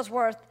Smith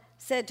Wigglesworth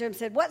said to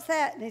him, "What's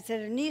that?" And he said,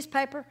 "A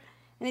newspaper."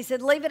 And he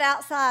said, "Leave it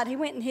outside." He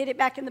went and hid it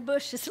back in the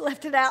bushes,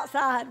 left it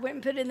outside, went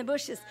and put it in the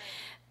bushes.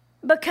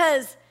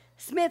 Because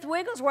Smith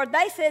Wigglesworth,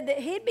 they said that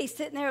he'd be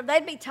sitting there,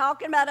 they'd be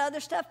talking about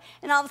other stuff,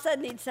 and all of a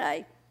sudden he'd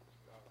say,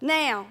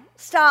 "Now,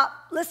 stop.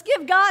 Let's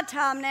give God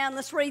time now and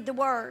let's read the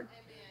Word."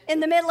 In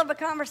the middle of a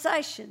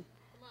conversation.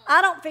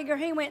 I don't figure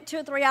he went 2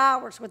 or 3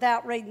 hours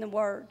without reading the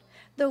Word.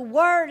 The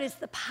Word is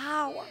the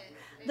power.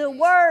 The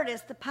Word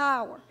is the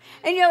power.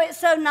 And it's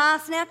so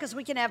nice now because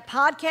we can have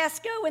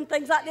podcasts go and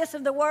things like this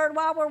of the Word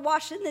while we're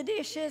washing the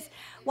dishes,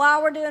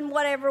 while we're doing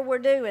whatever we're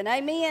doing.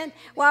 Amen?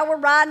 While we're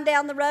riding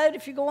down the road,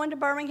 if you're going to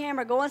Birmingham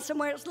or going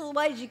somewhere else a little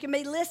ways, you can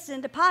be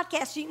listening to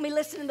podcasts. You can be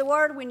listening to the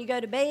Word when you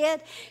go to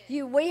bed.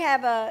 We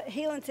have a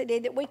healing CD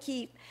that we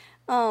keep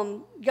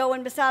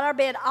going beside our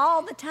bed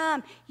all the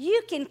time.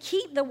 You can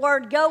keep the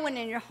Word going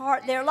in your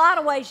heart. There are a lot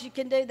of ways you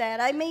can do that.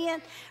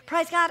 Amen?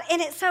 Praise God.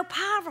 And it's so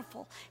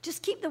powerful.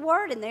 Just keep the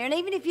Word in there. And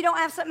even if you don't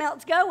have something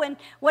else going,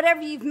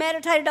 whatever you've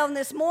meditated on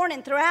this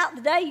morning, throughout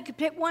the day, you can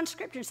pick one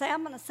scripture and say,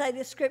 "I'm going to say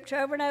this scripture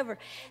over and over."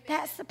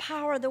 That's the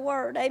power of the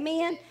Word.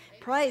 Amen?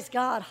 Praise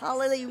God.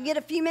 Hallelujah. You get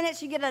a few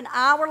minutes, you get an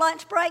hour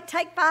lunch break,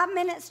 take 5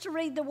 minutes to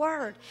read the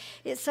Word.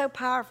 It's so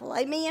powerful.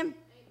 Amen?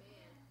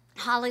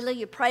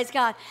 Hallelujah. Praise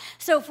God.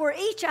 So if we're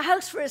each a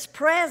host for His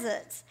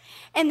presence,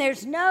 and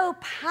there's no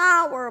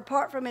power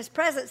apart from His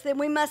presence, then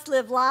we must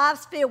live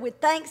lives filled with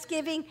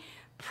thanksgiving,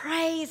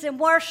 praise, and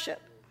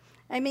worship.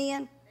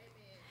 Amen.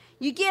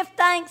 You give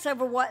thanks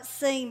over what's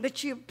seen,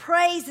 but your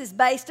praise is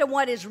based on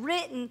what is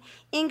written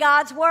in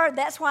God's Word.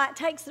 That's why it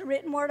takes the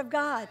written Word of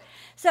God.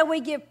 So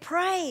we give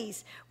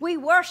praise, we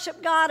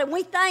worship God, and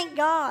we thank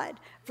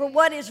God for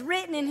what is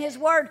written in His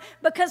Word,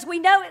 because we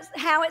know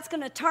how it's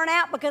going to turn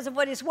out because of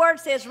what His Word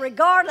says,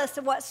 regardless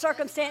of what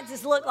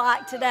circumstances look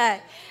like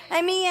today.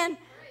 Amen.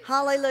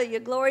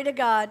 Hallelujah. Glory to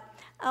God.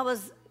 I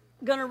was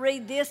going to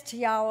read this to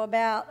y'all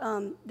about,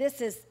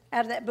 this is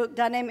out of that book,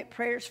 Dynamic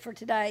Prayers for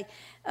Today,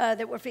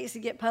 that we're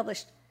fixing to get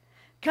published.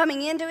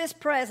 Coming into His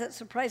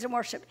presence of praise and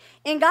worship.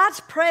 In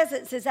God's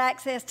presence is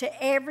access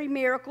to every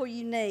miracle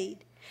you need.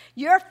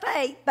 Your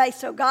faith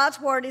based on God's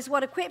Word is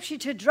what equips you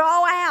to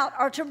draw out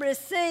or to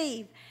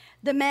receive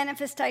the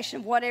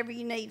manifestation of whatever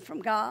you need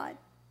from God.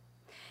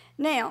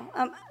 Now,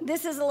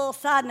 this is a little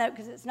side note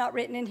because it's not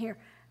written in here.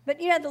 But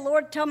you know, the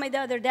Lord told me the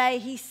other day,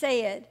 He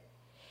said,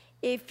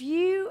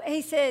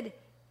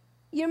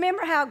 you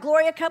remember how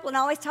Gloria Copeland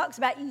always talks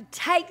about you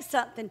take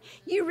something,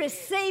 you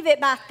receive it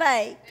by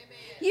faith. Amen.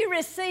 You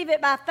receive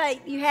it by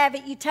faith. You have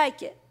it, you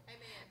take it. Amen.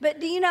 But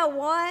do you know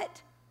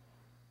what?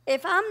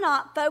 If I'm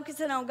not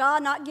focusing on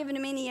God, not giving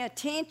Him any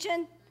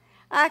attention,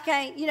 I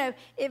can't,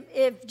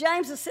 if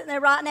James was sitting there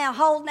right now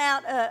holding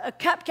out a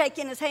cupcake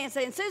in his hand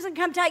saying, Susan,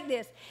 come take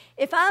this.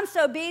 If I'm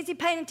so busy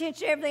paying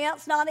attention to everything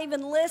else, not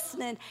even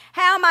listening,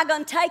 how am I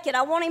going to take it?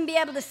 I won't even be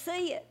able to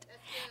see it.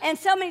 And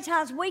so many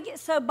times we get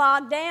so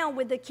bogged down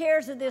with the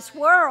cares of this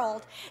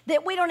world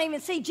that we don't even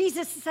see.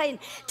 Jesus is saying,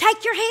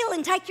 take your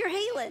healing, take your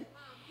healing.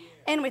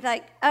 And we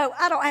think, oh,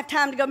 I don't have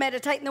time to go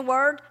meditate in the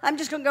Word. I'm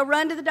just going to go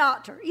run to the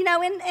doctor.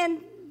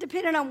 And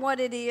depending on what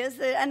it is,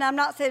 and I'm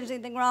not saying there's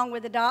anything wrong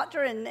with the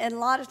doctor, and a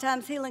lot of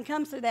times healing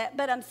comes through that.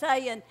 But I'm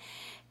saying,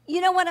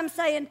 you know what I'm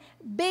saying?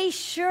 Be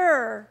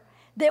sure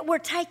that we're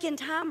taking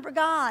time for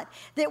God,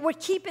 that we're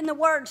keeping the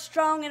Word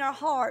strong in our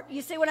heart.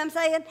 You see what I'm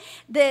saying?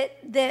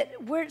 That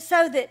we're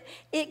so that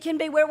it can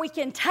be where we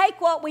can take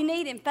what we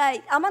need in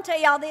faith. I'm going to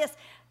tell y'all this.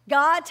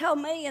 God told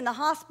me in the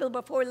hospital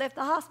before we left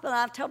the hospital,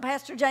 I've told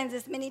Pastor James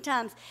this many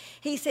times,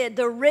 he said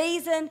the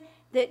reason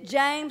that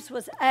James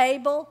was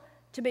able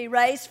to be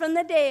raised from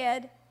the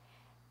dead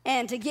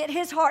and to get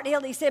his heart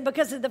healed, he said,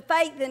 because of the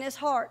faith in his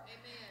heart.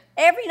 Amen.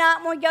 Every night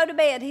when we go to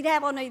bed,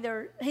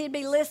 he'd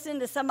be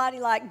listening to somebody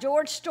like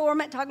George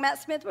Storment talking about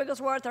Smith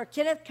Wigglesworth or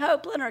Kenneth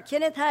Copeland or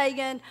Kenneth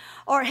Hagin,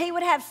 or he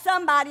would have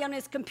somebody on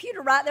his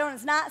computer right there on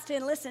his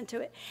nightstand listen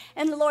to it.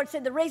 And the Lord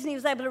said the reason he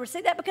was able to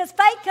receive that, because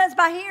faith comes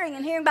by hearing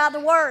and hearing by the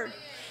Word.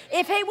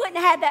 If he wouldn't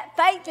have had that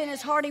faith in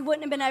his heart, he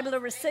wouldn't have been able to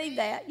receive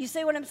that. You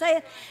see what I'm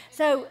saying?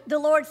 So the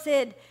Lord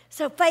said,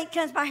 so faith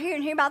comes by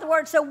hearing, hearing by the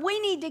Word. So we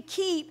need to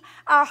keep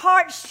our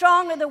hearts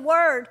strong in the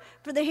Word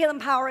for the healing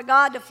power of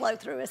God to flow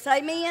through us.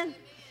 Amen?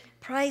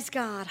 Praise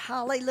God.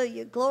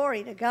 Hallelujah.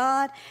 Glory to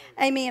God.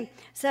 Amen.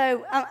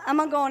 So I'm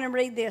going to go on and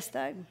read this,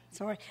 though.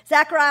 Sorry.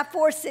 Zechariah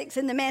 4:6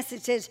 in the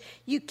Message says,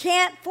 you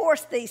can't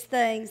force these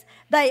things.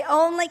 They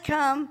only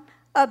come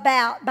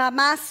about by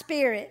my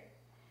Spirit,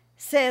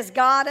 says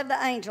God of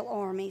the angel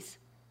armies.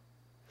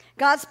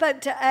 God spoke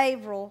to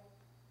Avril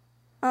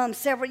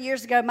several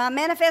years ago. My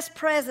manifest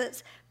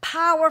presence,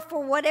 power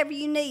for whatever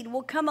you need,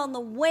 will come on the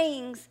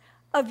wings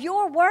of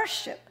your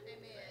worship. Amen.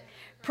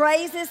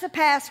 Praise is the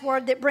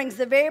password that brings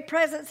the very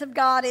presence of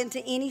God into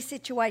any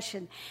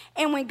situation.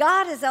 And when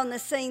God is on the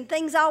scene,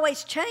 things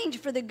always change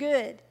for the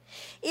good.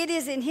 It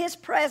is in His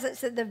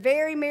presence that the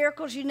very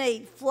miracles you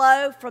need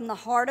flow from the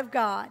heart of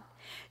God,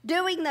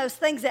 doing those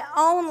things that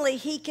only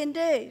He can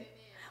do.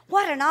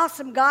 What an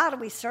awesome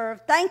God we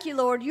serve. Thank you,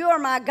 Lord. You are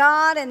my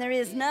God, and there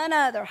is none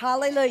other.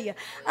 Hallelujah.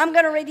 I'm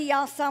going to read to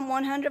y'all Psalm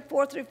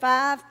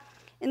 104-5.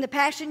 In the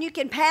Passion, you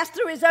can pass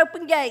through His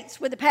open gates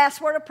with the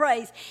password of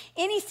praise.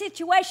 Any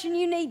situation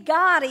you need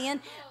God in,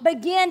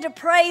 begin to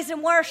praise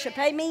and worship.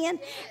 Amen?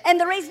 And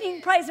the reason you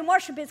can praise and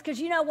worship is because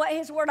you know what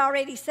His Word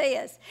already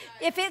says.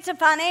 If it's a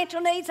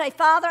financial need, say,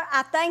 Father,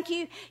 I thank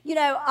you.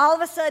 All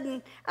of a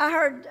sudden, I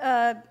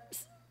heard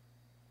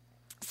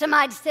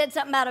somebody said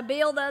something about a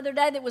bill the other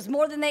day that was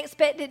more than they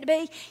expected it to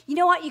be. You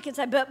know what? You can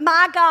say, but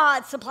my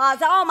God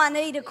supplies all my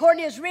need according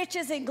to His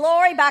riches and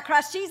glory by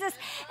Christ Jesus.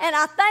 And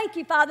I thank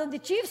you, Father,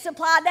 that you've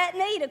supplied that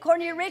need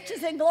according to your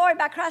riches and glory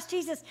by Christ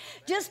Jesus.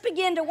 Just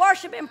begin to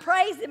worship and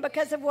praise Him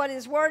because of what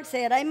His Word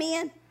said.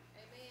 Amen? Amen.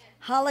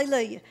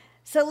 Hallelujah.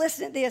 So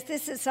listen to this.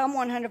 This is Psalm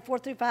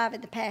 104-5 in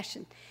the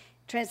Passion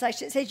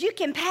Translation. It says, you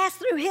can pass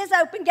through His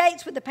open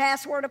gates with the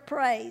password of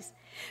praise.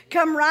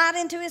 Come right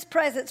into His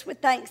presence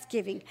with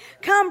thanksgiving.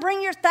 Come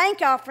bring your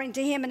thank offering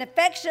to Him and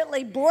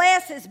affectionately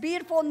bless His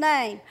beautiful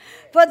name.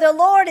 For the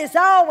Lord is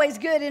always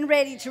good and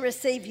ready to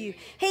receive you.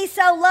 He's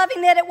so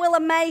loving that it will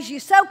amaze you,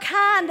 so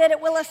kind that it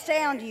will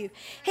astound you.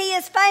 He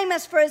is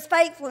famous for His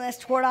faithfulness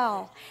toward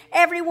all.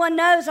 Everyone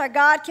knows our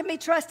God can be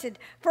trusted,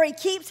 for He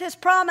keeps His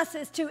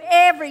promises to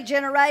every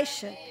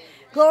generation.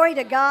 Glory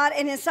to God.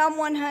 And in Psalm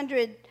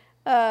 100,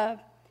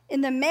 in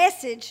the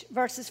Message,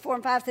 verses 4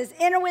 and 5 says,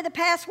 enter with the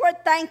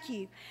password, thank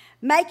you.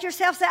 Make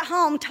yourselves at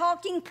home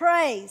talking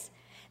praise.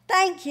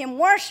 thank him,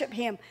 worship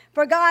him,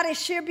 for God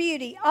is sheer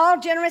beauty, all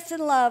generous in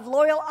love,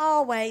 loyal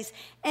always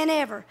and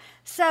ever.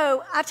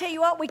 So I tell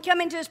you what, we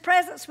come into his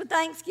presence with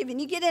thanksgiving.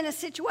 You get in a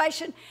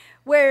situation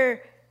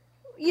where,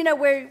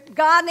 where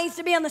God needs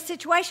to be in the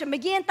situation,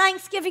 begin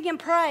thanksgiving and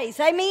praise.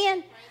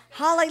 Amen?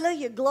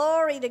 Hallelujah.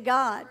 Glory to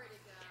God.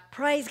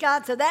 Praise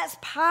God. So that's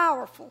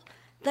powerful.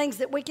 Things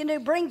that we can do.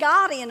 Bring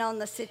God in on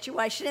the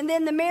situation. And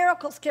then the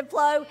miracles can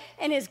flow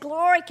and his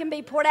glory can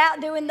be poured out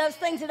doing those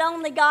things that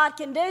only God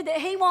can do, that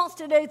he wants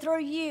to do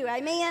through you.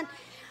 Amen?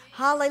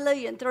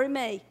 Hallelujah. And through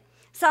me.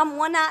 Psalm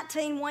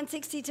 119,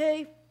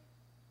 162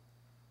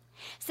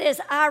 says,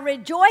 I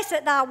rejoice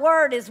at thy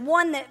word as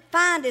one that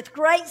findeth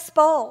great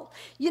spoil.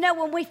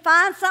 When we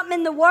find something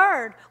in the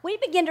word, we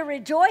begin to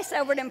rejoice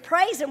over it and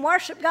praise and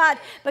worship God,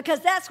 because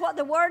that's what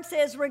the word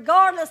says,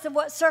 regardless of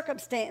what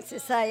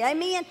circumstances say.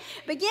 Amen.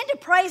 Begin to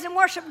praise and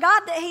worship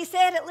God that he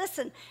said it.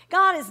 Listen,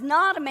 God is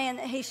not a man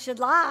that he should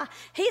lie.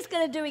 He's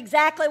going to do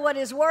exactly what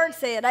his word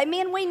said.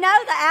 Amen. We know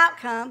the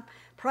outcome.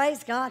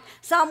 Praise God.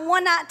 Psalm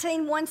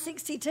 119,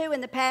 162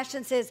 in the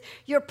Passion says,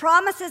 your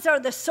promises are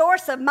the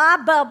source of my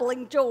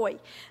bubbling joy.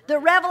 The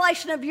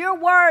revelation of your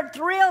word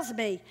thrills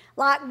me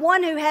like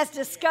one who has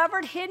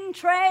discovered hidden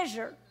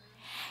treasure.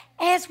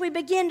 As we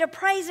begin to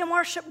praise and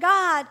worship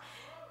God,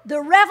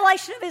 the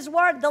revelation of his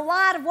word, the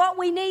light of what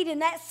we need in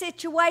that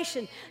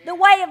situation, the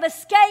way of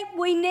escape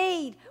we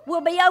need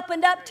will be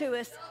opened up to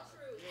us.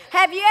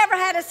 Have you ever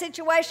had a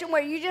situation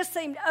where you just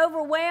seemed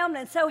overwhelmed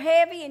and so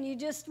heavy and you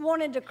just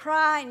wanted to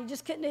cry and you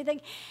just couldn't do anything?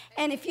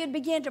 And if you'd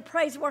begin to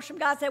praise and worship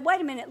God, say,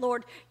 wait a minute,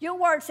 Lord, your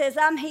word says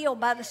I'm healed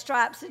by the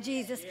stripes of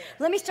Jesus.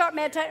 Let me start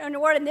meditating on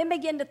your word and then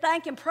begin to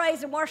thank and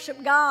praise and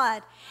worship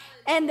God.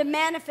 And the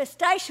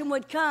manifestation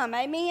would come.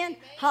 Amen?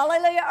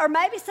 Hallelujah. Or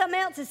maybe something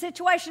else, a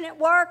situation at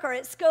work or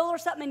at school or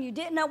something, and you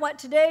didn't know what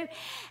to do.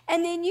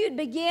 And then you'd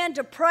begin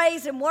to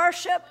praise and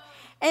worship.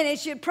 And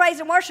as you praise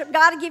and worship,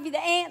 God will give you the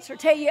answer.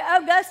 Tell you,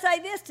 oh, go say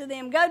this to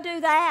them. Go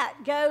do that.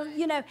 Go,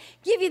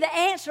 give you the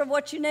answer of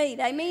what you need.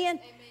 Amen? Amen.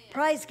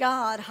 Praise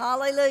God.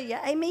 Hallelujah.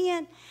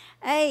 Amen.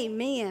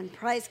 Amen.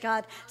 Praise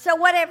God. So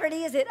whatever it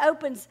is, it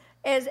opens,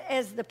 as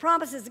the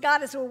promises of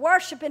God, as we're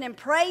worshiping and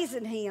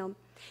praising him,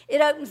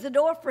 it opens the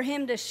door for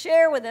him to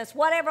share with us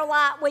whatever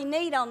light we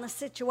need on the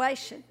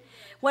situation,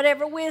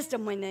 whatever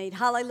wisdom we need.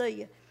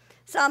 Hallelujah.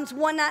 Psalms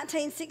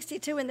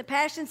 119:62 in the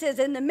Passion says,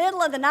 in the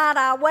middle of the night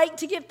I awake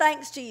to give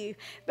thanks to you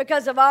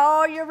because of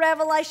all your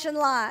revelation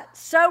light.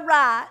 So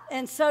right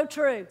and so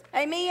true.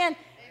 Amen.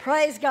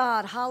 Praise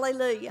God.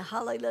 Hallelujah.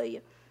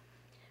 Hallelujah.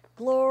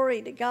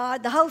 Glory to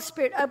God. The Holy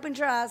Spirit opens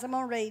your eyes. I'm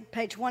going to read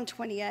page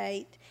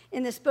 128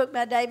 in this book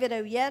by David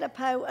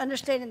Oyedepo,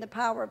 Understanding the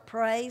Power of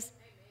Praise.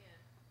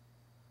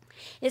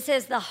 It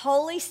says the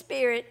Holy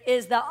Spirit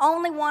is the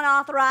only one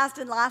authorized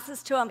and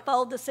licensed to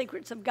unfold the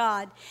secrets of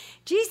God.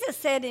 Jesus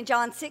said in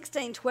John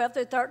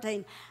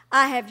 16:12-13,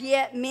 I have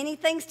yet many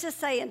things to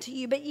say unto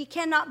you, but ye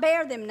cannot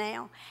bear them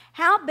now.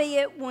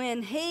 Howbeit,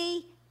 when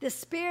he, the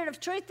Spirit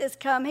of truth, is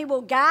come, he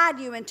will guide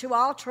you into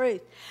all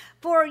truth.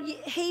 For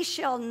he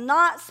shall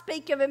not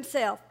speak of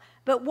himself,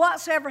 but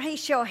whatsoever he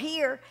shall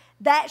hear,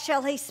 that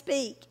shall he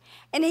speak.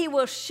 And he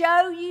will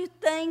show you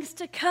things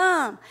to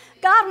come.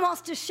 God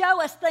wants to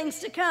show us things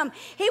to come.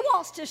 He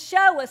wants to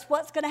show us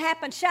what's going to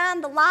happen.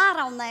 Shine the light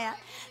on that.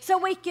 So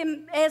we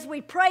can, as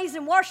we praise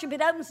and worship,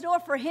 it opens the door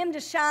for him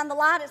to shine the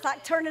light. It's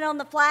like turning on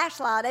the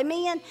flashlight.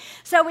 Amen?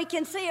 So we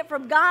can see it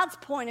from God's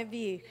point of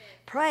view.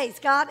 Praise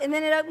God. And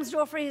then it opens the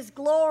door for his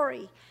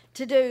glory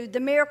to do the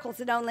miracles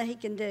that only he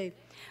can do.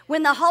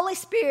 When the Holy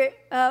Spirit,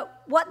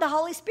 what the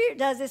Holy Spirit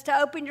does is to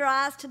open your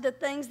eyes to the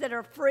things that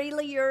are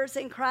freely yours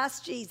in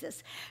Christ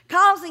Jesus,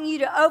 causing you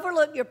to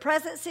overlook your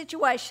present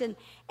situation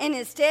and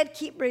instead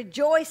keep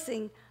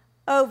rejoicing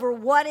over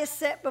what is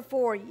set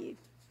before you.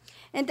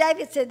 And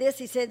David said this,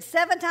 he said,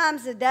 7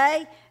 times a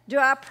day do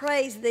I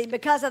praise thee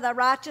because of thy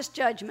righteous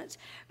judgments.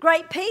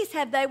 Great peace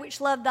have they which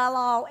love thy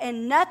law,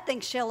 and nothing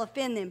shall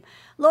offend them.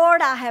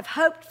 Lord, I have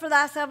hoped for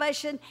thy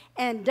salvation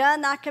and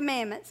done thy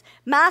commandments.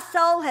 My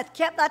soul hath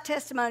kept thy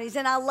testimonies,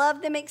 and I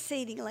love them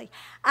exceedingly.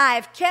 I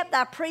have kept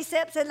thy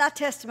precepts and thy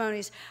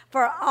testimonies,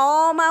 for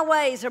all my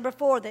ways are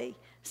before thee.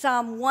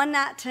 Psalm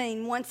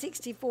 119,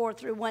 164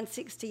 through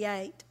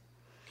 168.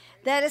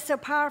 That is so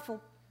powerful.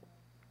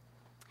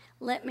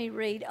 Let me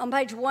read. On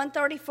page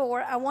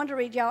 134, I want to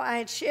read y'all. I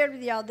had shared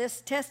with y'all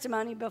this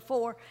testimony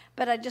before,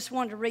 but I just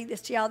wanted to read this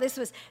to y'all. This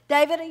was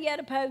David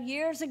Oyedepo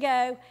years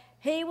ago.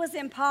 He was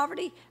in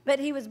poverty, but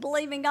he was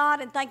believing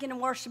God and thanking and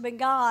worshiping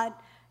God.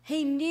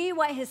 He knew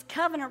what his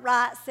covenant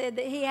rights said,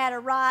 that he had a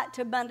right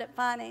to abundant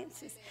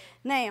finances.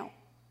 Now,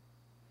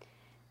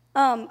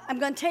 I'm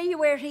going to tell you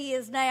where he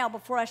is now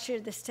before I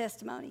share this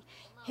testimony.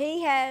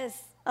 He has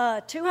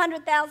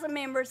 200,000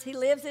 members. He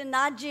lives in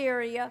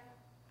Nigeria.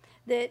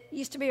 That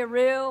used to be a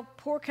real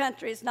poor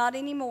country. It's not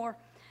anymore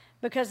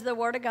because of the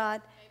Word of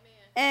God.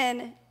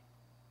 Amen.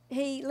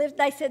 And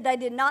they said they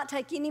did not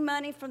take any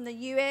money from the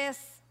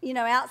U.S.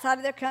 outside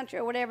of their country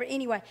or whatever.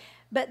 Anyway,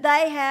 but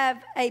they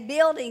have a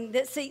building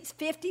that seats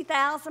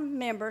 50,000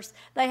 members.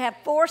 They have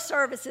 4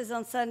 services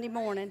on Sunday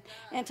morning,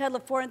 and a total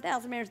of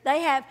 4,000 members.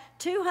 They have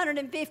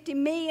 $250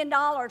 million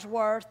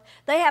worth.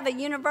 They have a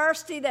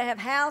university. They have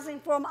housing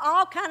for them,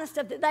 all kind of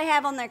stuff that they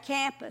have on their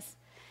campus.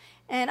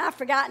 And I've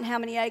forgotten how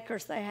many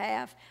acres they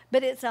have,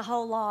 but it's a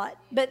whole lot.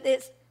 But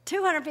it's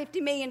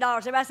 $250 million.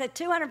 Everybody said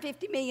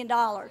 $250 million.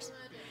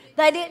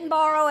 They didn't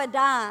borrow a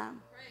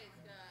dime.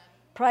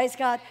 Praise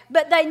God.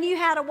 But they knew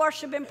how to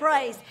worship and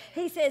praise.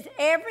 He says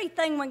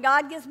everything, when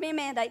God gives me a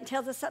mandate and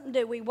tells us something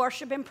to do, we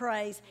worship and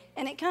praise,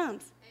 and it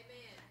comes.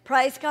 Amen.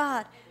 Praise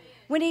God. Amen.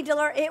 We need to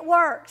learn. It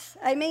works.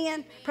 Amen.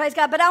 Amen. Praise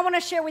God. But I want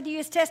to share with you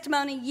his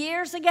testimony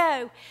years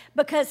ago,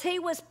 because he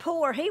was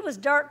poor. He was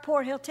dirt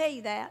poor. He'll tell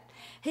you that.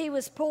 He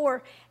was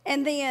poor.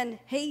 And then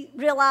he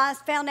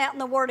found out in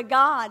the Word of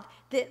God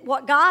that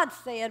what God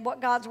said,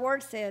 what God's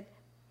Word said.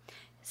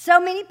 So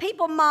many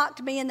people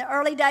mocked me in the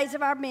early days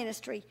of our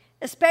ministry,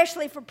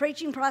 especially for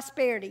preaching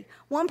prosperity.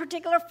 One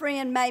particular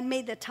friend made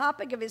me the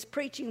topic of his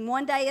preaching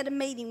one day at a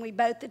meeting we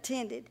both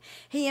attended.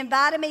 He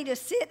invited me to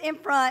sit in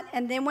front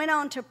and then went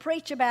on to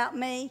preach about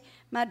me,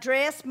 my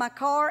dress, my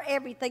car,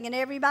 everything, and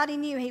everybody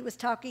knew he was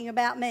talking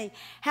about me.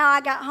 How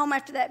I got home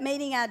after that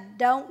meeting, I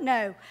don't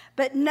know.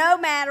 But no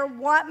matter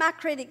what my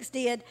critics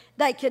did,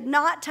 they could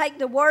not take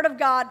the Word of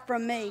God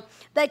from me.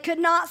 They could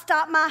not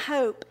stop my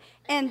hope,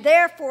 and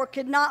therefore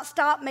could not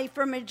stop me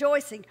from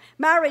rejoicing.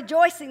 My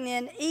rejoicing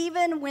then,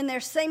 even when there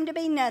seemed to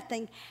be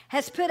nothing,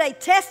 has put a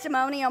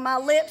testimony on my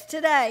lips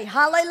today.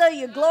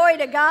 Hallelujah. Glory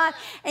to God.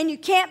 And you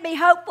can't be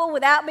hopeful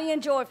without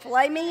being joyful.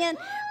 Amen.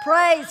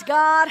 Praise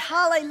God.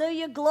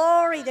 Hallelujah.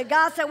 Glory to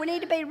God. So we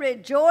need to be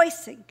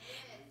rejoicing.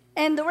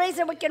 And the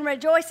reason we can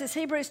rejoice is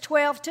Hebrews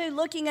 12:2,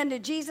 looking unto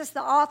Jesus,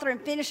 the author and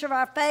finisher of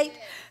our faith,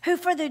 who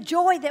for the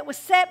joy that was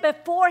set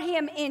before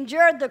him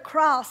endured the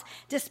cross,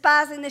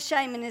 despising the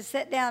shame, and is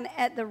set down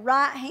at the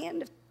right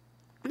hand of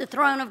the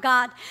throne of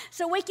God.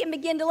 So we can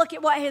begin to look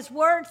at what his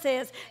word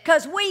says,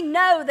 because we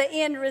know the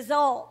end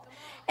result.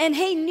 And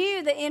he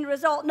knew the end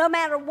result, no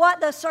matter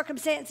what those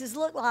circumstances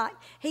look like.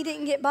 He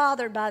didn't get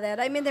bothered by that.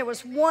 Amen. There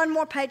was one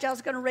more page I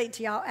was going to read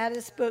to y'all out of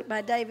this book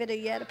by David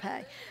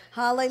Oyedepo.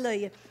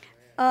 Hallelujah.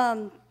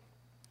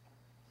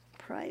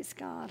 Praise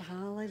God.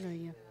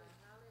 Hallelujah.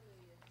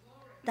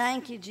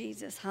 Thank you,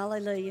 Jesus.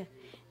 Hallelujah.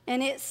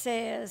 And it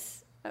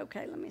says,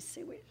 okay, let me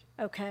see which.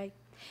 Okay.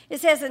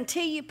 It says,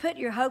 until you put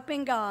your hope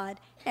in God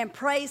and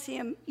praise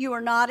him, you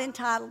are not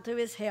entitled to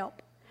his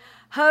help.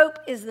 Hope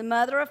is the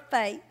mother of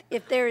faith.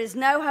 If there is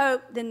no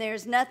hope, then there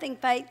is nothing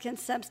faith can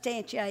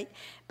substantiate,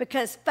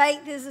 because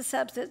faith is the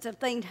substance of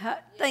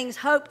things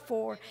hoped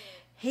for.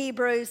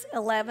 Hebrews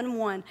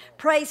 11:1.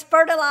 Praise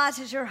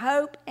fertilizes your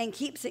hope and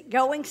keeps it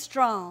going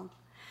strong.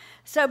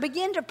 So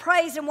begin to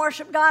praise and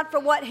worship God for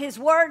what his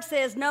word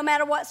says, no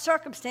matter what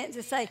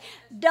circumstances say.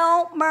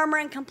 Don't murmur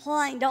and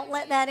complain. Don't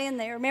let that in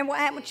there. Remember what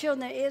happened with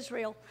children of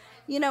Israel?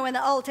 In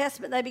the Old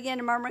Testament, they began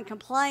to murmur and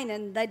complain,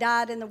 and they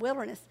died in the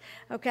wilderness.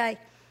 Okay?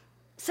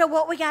 So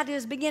what we got to do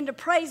is begin to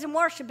praise and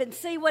worship and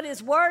see what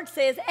his word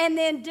says, and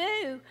then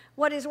do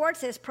what his word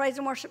says. Praise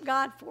and worship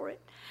God for it.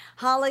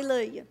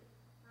 Hallelujah.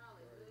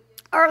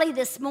 Early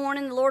this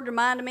morning, the Lord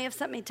reminded me of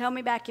something he told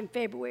me back in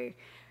February.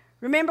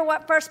 Remember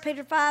what 1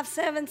 Peter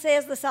 5:7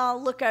 says? Let's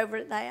all look over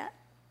at that.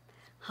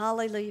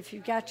 Hallelujah, if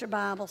you've got your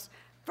Bibles.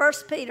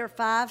 1 Peter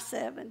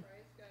 5:7.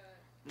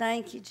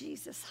 Thank you,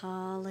 Jesus.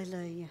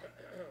 Hallelujah.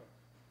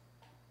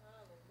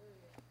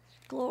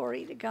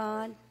 Glory to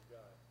God.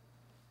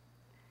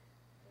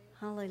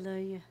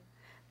 Hallelujah.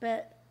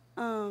 But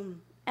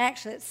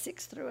actually it's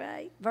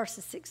 6-8,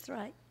 verses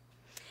 6-8.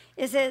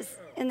 It says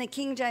in the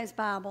King James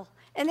Bible,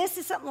 and this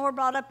is something the Lord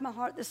brought up in my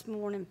heart this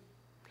morning.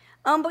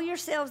 Humble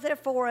yourselves,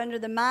 therefore, under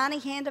the mighty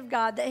hand of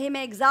God, that he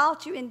may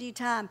exalt you in due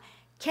time,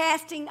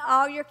 casting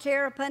all your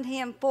care upon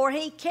him, for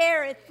he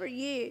careth for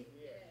you.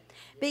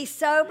 Be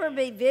sober,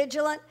 be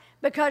vigilant,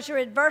 because your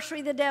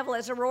adversary, the devil,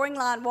 as a roaring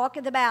lion,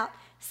 walketh about,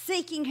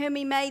 seeking whom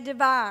he may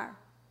devour.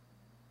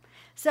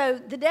 So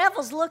the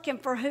devil's looking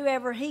for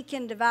whoever he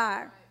can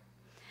devour.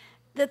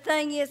 The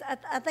thing is,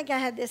 I think I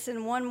had this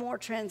in one more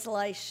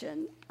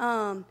translation.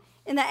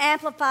 In the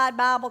Amplified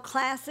Bible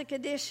Classic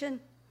Edition,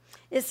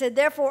 it said,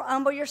 therefore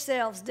humble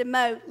yourselves,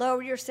 demote,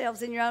 lower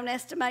yourselves in your own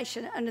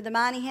estimation under the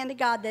mighty hand of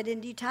God, that in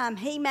due time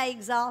he may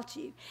exalt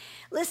you.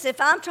 Listen, if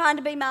I'm trying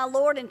to be my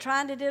Lord and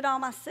trying to do it all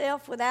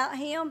myself without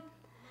him,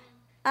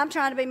 I'm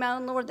trying to be my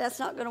own Lord. That's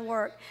not going to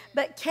work.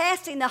 But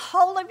casting the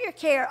whole of your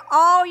care,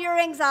 all your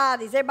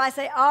anxieties. Everybody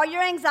say, all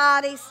your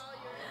anxieties,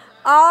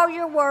 all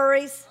your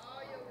worries,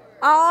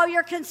 all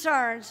your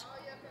concerns,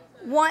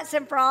 once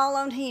and for all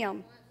on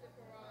him.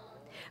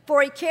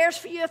 For he cares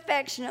for you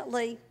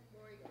affectionately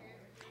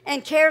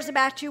and cares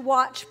about you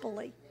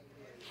watchfully.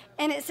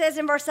 And it says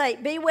in verse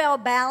 8, be well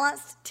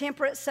balanced,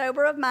 temperate,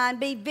 sober of mind,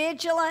 be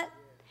vigilant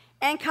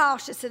and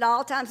cautious at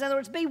all times. In other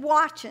words, be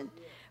watching.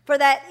 For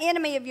that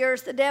enemy of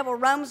yours, the devil,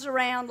 roams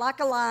around like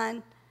a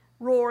lion,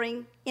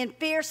 roaring in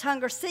fierce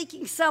hunger,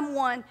 seeking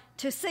someone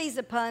to seize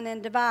upon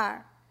and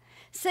devour.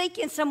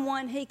 seeking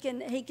someone he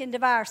can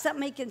devour,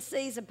 something he can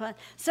seize upon,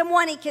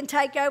 someone he can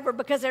take over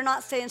because they're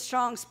not staying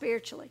strong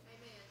spiritually.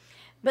 Amen.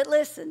 But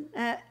listen,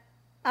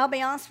 I'll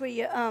be honest with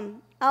you.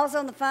 I was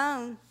on the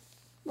phone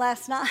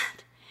last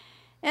night,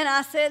 and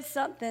I said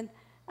something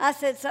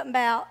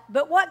about,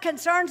 but what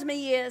concerns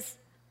me is,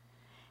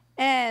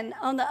 and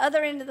on the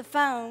other end of the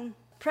phone,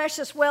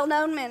 precious,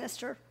 well-known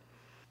minister,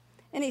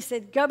 and he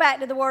said, go back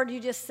to the word you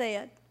just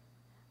said.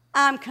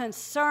 I'm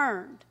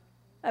concerned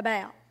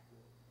about.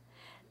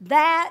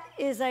 That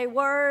is a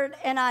word,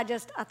 and I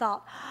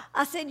thought,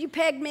 I said, you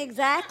pegged me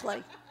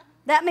exactly.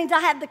 That means I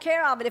have the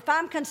care of it. If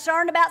I'm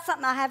concerned about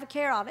something, I have the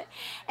care of it.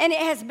 And it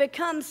has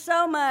become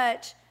so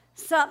much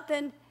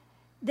something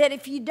that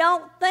if you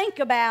don't think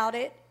about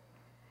it,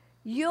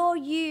 you'll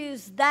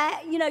use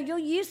that, you'll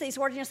use these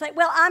words and you'll say,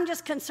 well, I'm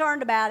just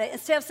concerned about it.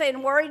 Instead of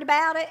saying worried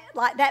about it,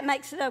 like that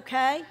makes it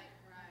okay.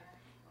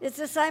 It's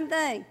the same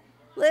thing.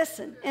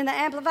 Listen, in the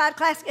Amplified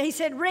Classic, he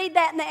said, read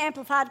that in the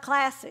Amplified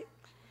Classic.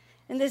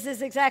 And this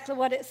is exactly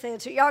what it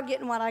said. So y'all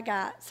getting what I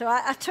got. So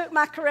I took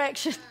my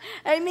correction.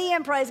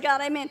 Amen, praise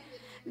God, amen.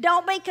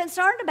 Don't be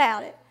concerned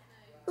about it.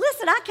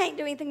 Listen, I can't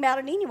do anything about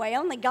it anyway.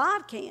 Only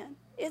God can.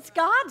 It's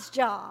God's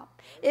job.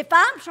 If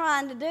I'm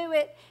trying to do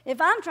it,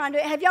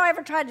 have y'all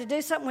ever tried to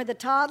do something with a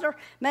toddler?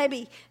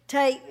 Maybe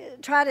try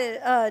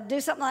to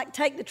do something like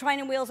take the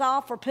training wheels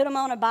off or put them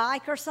on a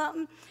bike or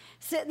something?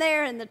 Sitting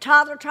there and the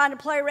toddler trying to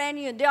play around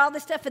you and do all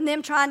this stuff and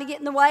them trying to get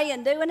in the way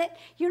and doing it,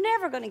 you're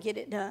never going to get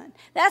it done.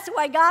 That's the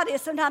way God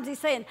is. Sometimes he's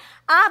saying,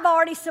 I've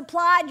already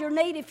supplied your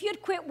need. If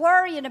you'd quit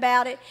worrying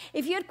about it,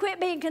 if you'd quit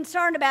being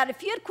concerned about it,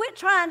 if you'd quit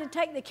trying to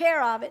take the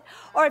care of it,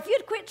 or if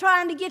you'd quit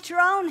trying to get your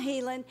own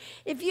healing,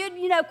 if you'd,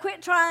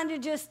 quit trying to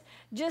just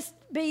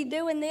be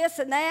doing this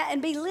and that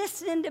and be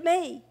listening to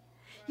me.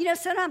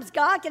 Sometimes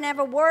God can have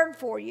a word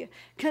for you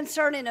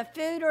concerning a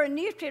food or a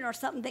nutrient or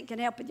something that can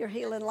help with your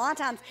healing. A lot of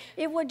times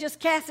it would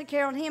just cast a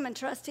care on him and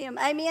trust him.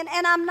 Amen.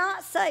 And I'm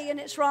not saying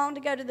it's wrong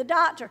to go to the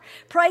doctor.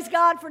 Praise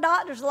God for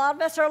doctors. A lot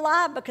of us are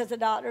alive because of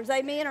doctors.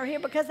 Amen. Or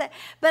here because of that.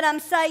 But I'm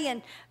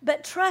saying,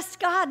 but trust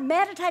God.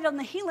 Meditate on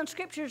the healing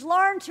scriptures.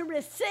 Learn to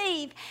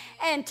receive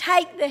and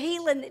take the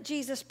healing that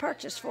Jesus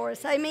purchased for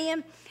us.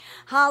 Amen.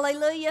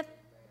 Hallelujah.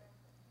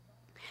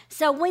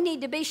 So we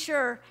need to be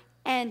sure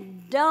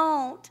and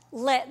don't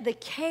let the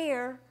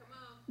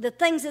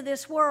things of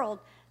this world,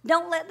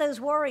 don't let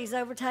those worries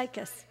overtake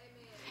us.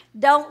 Amen.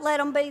 Don't let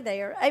them be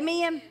there.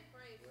 Amen.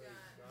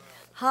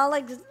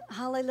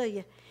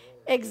 Hallelujah.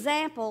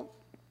 Example.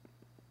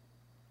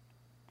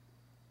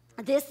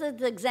 This is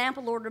the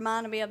example Lord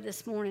reminded me of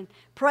this morning.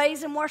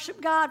 Praise and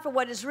worship God for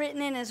what is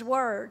written in his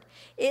word.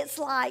 It's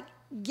like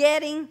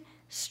getting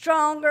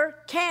stronger,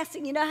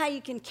 casting. You know how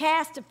you can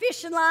cast a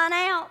fishing line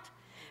out?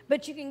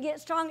 But you can get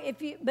strong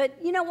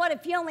but you know what?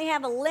 If you only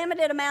have a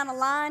limited amount of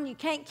line, you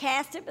can't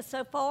cast it but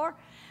so far.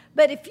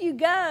 But if you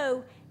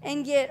go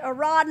and get a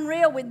rod and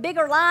reel with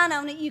bigger line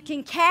on it, you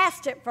can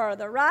cast it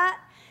further, right?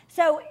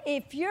 So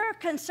if you're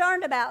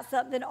concerned about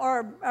something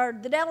or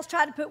the devil's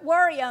trying to put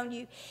worry on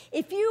you,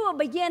 if you will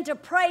begin to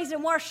praise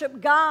and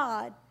worship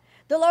God,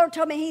 the Lord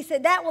told me, he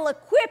said, that will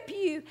equip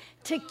you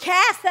to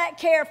cast that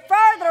care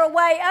further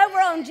away over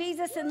on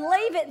Jesus and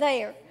leave it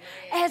there.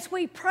 As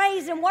we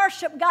praise and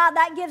worship God,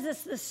 that gives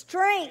us the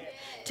strength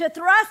to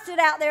thrust it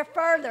out there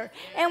further.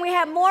 And we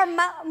have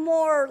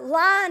more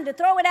line to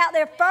throw it out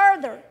there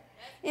further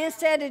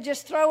instead of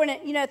just throwing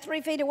it,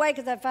 3 feet away.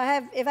 Because if I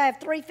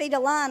have 3 feet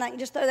of line, I can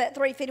just throw that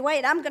 3 feet away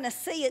and I'm going to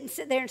see it and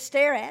sit there and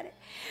stare at it.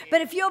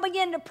 But if you'll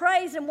begin to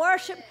praise and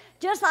worship,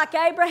 just like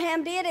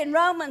Abraham did in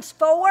Romans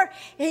 4,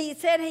 he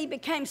said he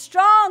became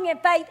strong in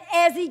faith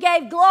as he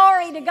gave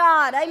glory to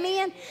God.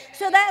 Amen?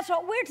 So that's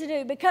what we're to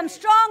do. Become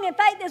strong in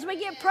faith as we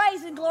give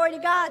praise and glory to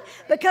God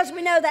because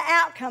we know the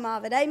outcome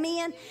of it.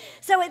 Amen?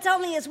 So it's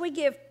only as we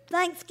give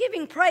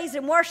thanksgiving, praise,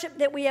 and worship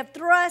that we have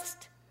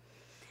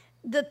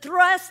the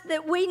thrust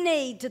that we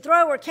need to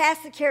throw or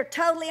cast the care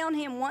totally on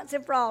him once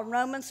and for all.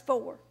 Romans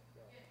 4.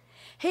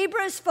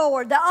 Hebrews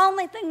 4, the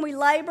only thing we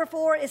labor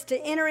for is to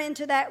enter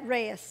into that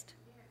rest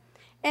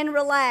and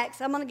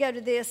relax. I'm going to go to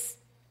this.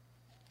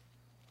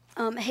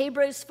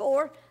 Hebrews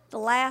 4, the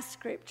last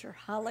scripture.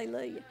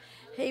 Hallelujah.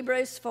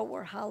 Hebrews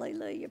 4,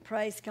 hallelujah.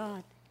 Praise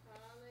God.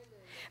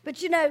 But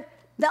the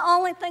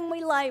only thing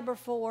we labor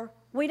for,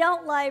 we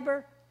don't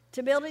labor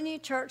to build a new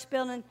church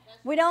building.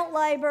 We don't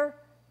labor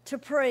to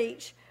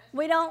preach.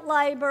 We don't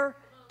labor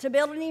to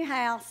build a new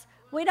house.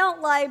 We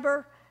don't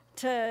labor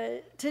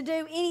to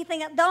do anything.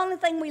 The only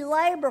thing we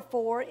labor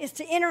for is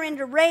to enter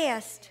into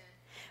rest.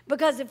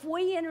 Because if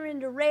we enter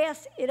into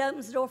rest, it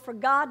opens the door for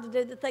God to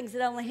do the things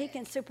that only he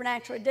can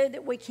supernaturally do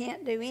that we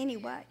can't do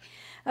anyway.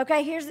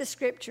 Okay, here's the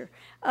scripture.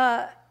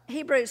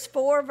 Hebrews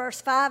 4,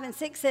 verse 5 and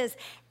 6 says,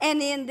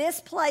 and in this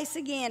place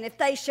again, if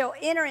they shall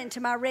enter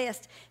into my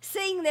rest,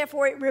 seeing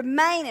therefore it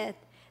remaineth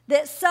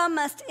that some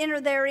must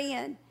enter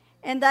therein,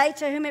 and they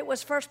to whom it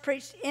was first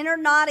preached enter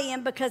not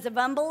in because of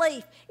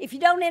unbelief. If you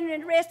don't enter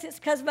into rest, it's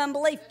because of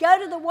unbelief.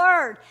 Go to the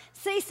Word.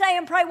 See, say,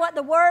 and pray what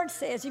the Word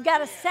says. You've got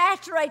to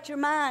saturate your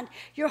mind,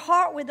 your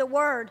heart with the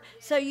Word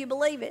so you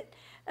believe it.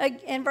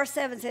 And verse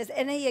 7 says,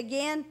 and he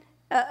again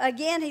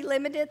he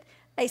limiteth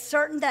a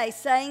certain day,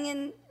 saying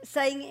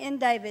in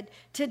David,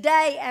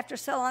 today, after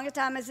so long a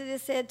time as it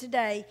is said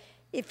today,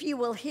 if you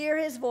will hear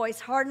his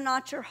voice, harden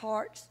not your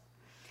hearts.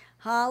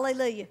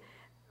 Hallelujah.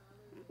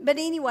 But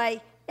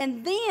anyway,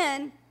 and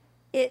then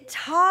it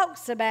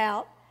talks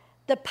about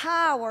the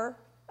power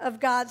of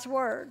God's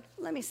word.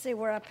 Let me see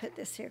where I put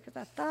this here, because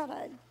I thought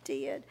I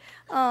did.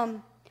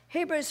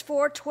 Hebrews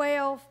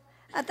 4:12.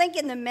 I think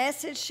in the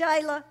Message,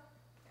 Shayla.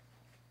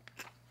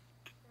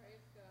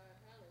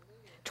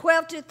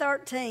 12 to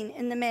 13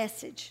 in the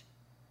Message.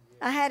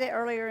 I had it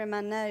earlier in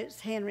my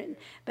notes, handwritten.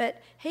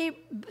 But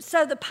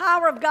so the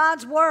power of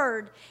God's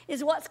word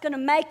is what's going to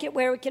make it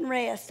where we can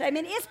rest. I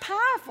mean, it's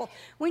powerful.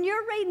 When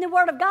you're reading the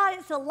word of God,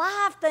 it's a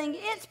live thing.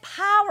 It's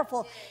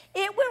powerful.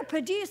 It will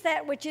produce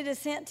that which it is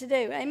sent to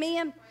do.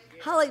 Amen?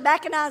 Hallelujah.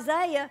 Back in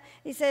Isaiah,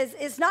 he says,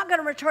 it's not going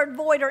to return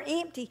void or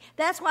empty.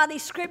 That's why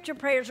these scripture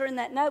prayers are in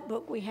that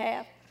notebook we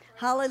have.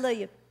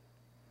 Hallelujah.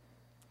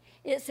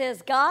 It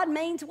says, God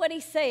means what he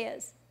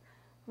says.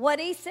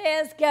 What he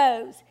says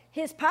goes.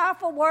 His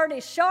powerful word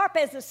is sharp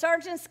as a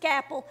surgeon's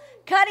scalpel,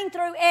 cutting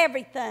through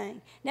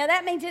everything. Now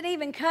that means it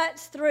even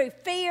cuts through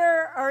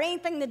fear or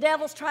anything the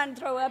devil's trying to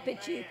throw up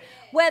at you.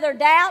 Whether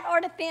doubt or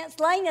defense,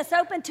 laying us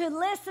open to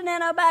listen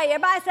and obey.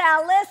 Everybody say,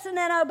 I listen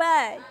and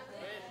obey.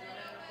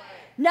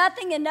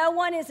 Nothing and no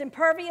one is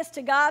impervious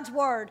to God's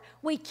word.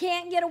 We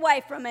can't get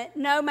away from it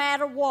no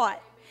matter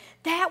what.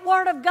 That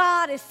word of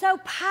God is so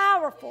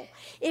powerful.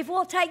 If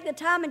we'll take the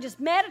time and just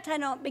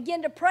meditate on it,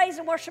 begin to praise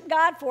and worship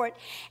God for it,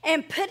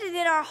 and put it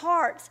in our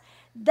hearts,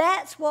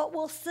 that's what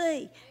we'll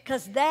see.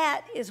 Because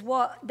that's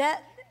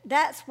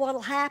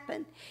what'll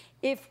happen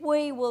if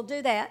we will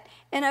do that.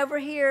 And over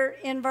here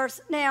in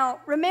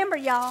now remember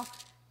y'all,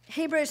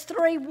 Hebrews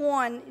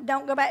 3:1,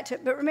 don't go back to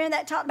it, but remember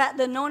that talk about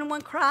the anointed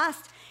one,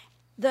 Christ,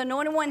 the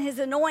anointed one, his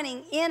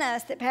anointing in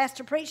us that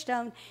Pastor preached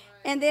on.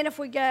 And then if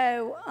we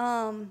go,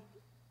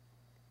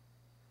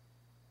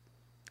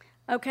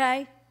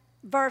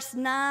 verse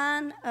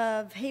 9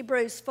 of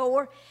Hebrews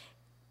 4,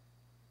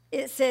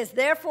 it says,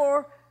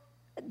 therefore,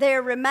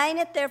 there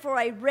remaineth therefore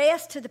a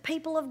rest to the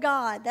people of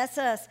God. That's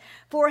us.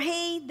 For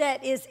he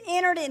that is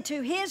entered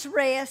into his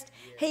rest,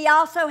 he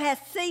also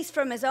hath ceased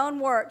from his own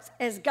works,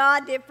 as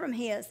God did from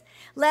his.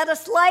 Let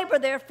us labor,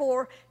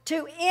 therefore,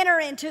 to enter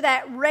into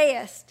that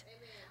rest,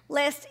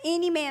 lest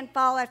any man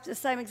fall after the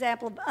same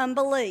example of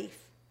unbelief.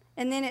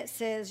 And then it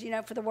says,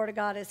 for the word of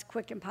God is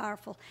quick and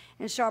powerful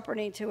and sharper than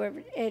any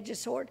two-edged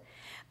sword.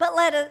 But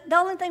the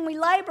only thing we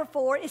labor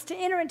for is to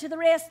enter into the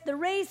rest. The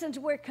reasons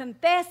we're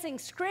confessing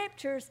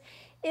scriptures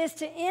is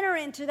to enter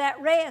into that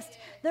rest.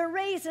 The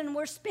reason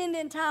we're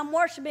spending time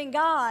worshiping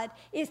God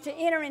is to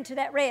enter into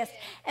that rest.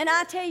 And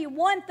I tell you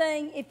one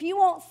thing, if you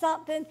want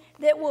something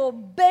that will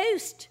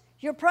boost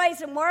your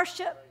praise and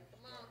worship,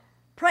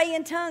 pray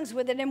in tongues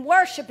with it and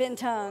worship in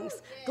tongues.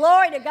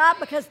 Glory to God,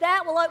 because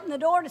that will open the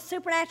door to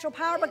supernatural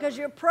power, because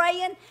you're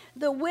praying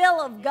the will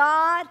of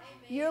God.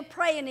 You're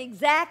praying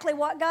exactly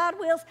what God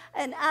wills.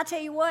 And I tell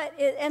you what,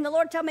 and the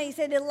Lord told me, he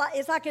said,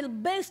 it's like it'll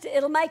boost it.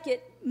 It'll make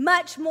it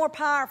much more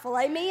powerful.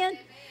 Amen?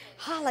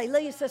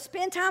 Hallelujah. So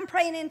spend time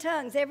praying in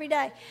tongues every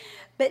day.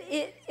 But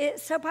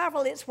it's so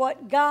powerful. It's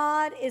what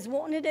God is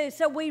wanting to do.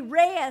 So we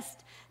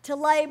rest to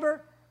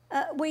labor.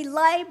 We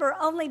labor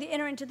only to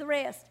enter into the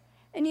rest.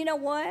 And you know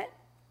what?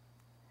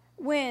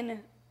 When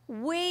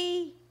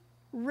we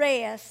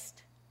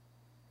rest,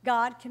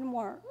 God can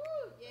work.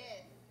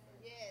 Yes,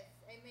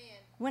 amen.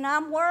 When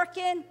I'm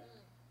working,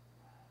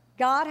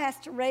 God has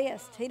to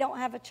rest. He don't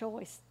have a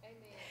choice.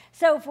 Amen.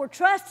 So if we're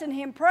trusting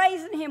him,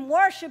 praising him,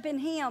 worshiping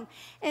him,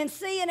 and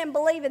seeing and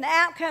believing the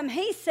outcome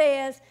he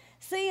says,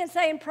 seeing,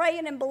 saying,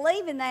 praying, and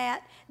believing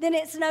that, then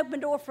it's an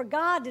open door for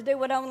God to do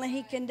what only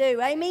he can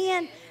do.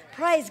 Amen?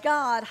 Praise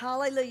God.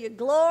 Hallelujah.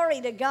 Glory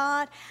to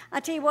God.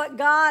 I tell you what,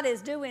 God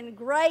is doing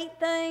great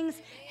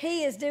things.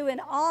 He is doing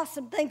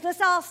awesome things.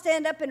 Let's all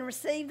stand up and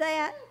receive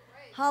that.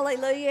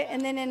 Hallelujah.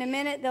 And then in a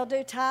minute, they'll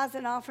do tithes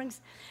and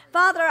offerings.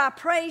 Father, I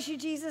praise you,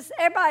 Jesus.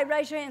 Everybody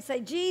raise your hand and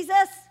say,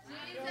 Jesus,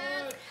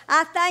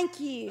 I thank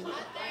you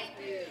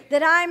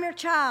that I am your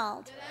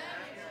child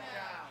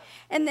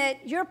and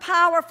that your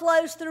power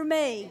flows through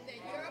me.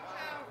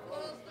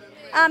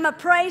 I'm a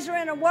praiser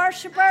and a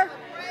worshiper.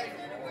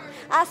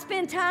 I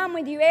spend time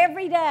with you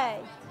every day.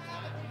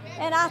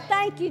 And I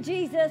thank you,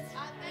 Jesus,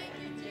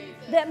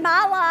 that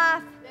my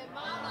life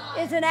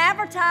is an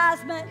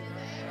advertisement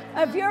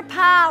of your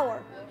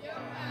power,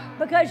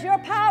 because your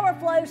power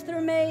flows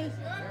through me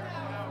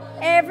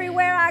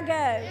everywhere I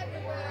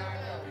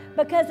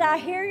go, because I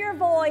hear your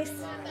voice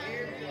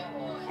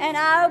and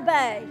I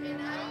obey.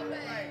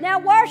 Now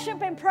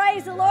worship and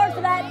praise the Lord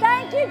for that.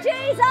 Thank you,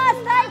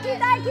 Jesus. Thank you,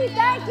 thank you,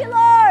 thank you,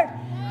 Lord.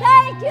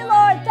 Thank you,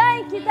 Lord.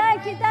 Thank you,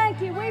 thank you,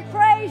 thank you. We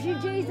praise you,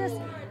 Jesus.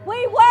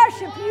 We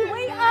worship you.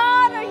 We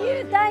honor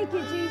you. Thank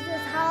you,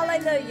 Jesus.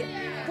 Hallelujah.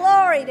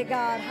 Glory to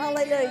God.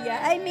 Hallelujah.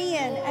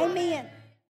 Amen. Amen.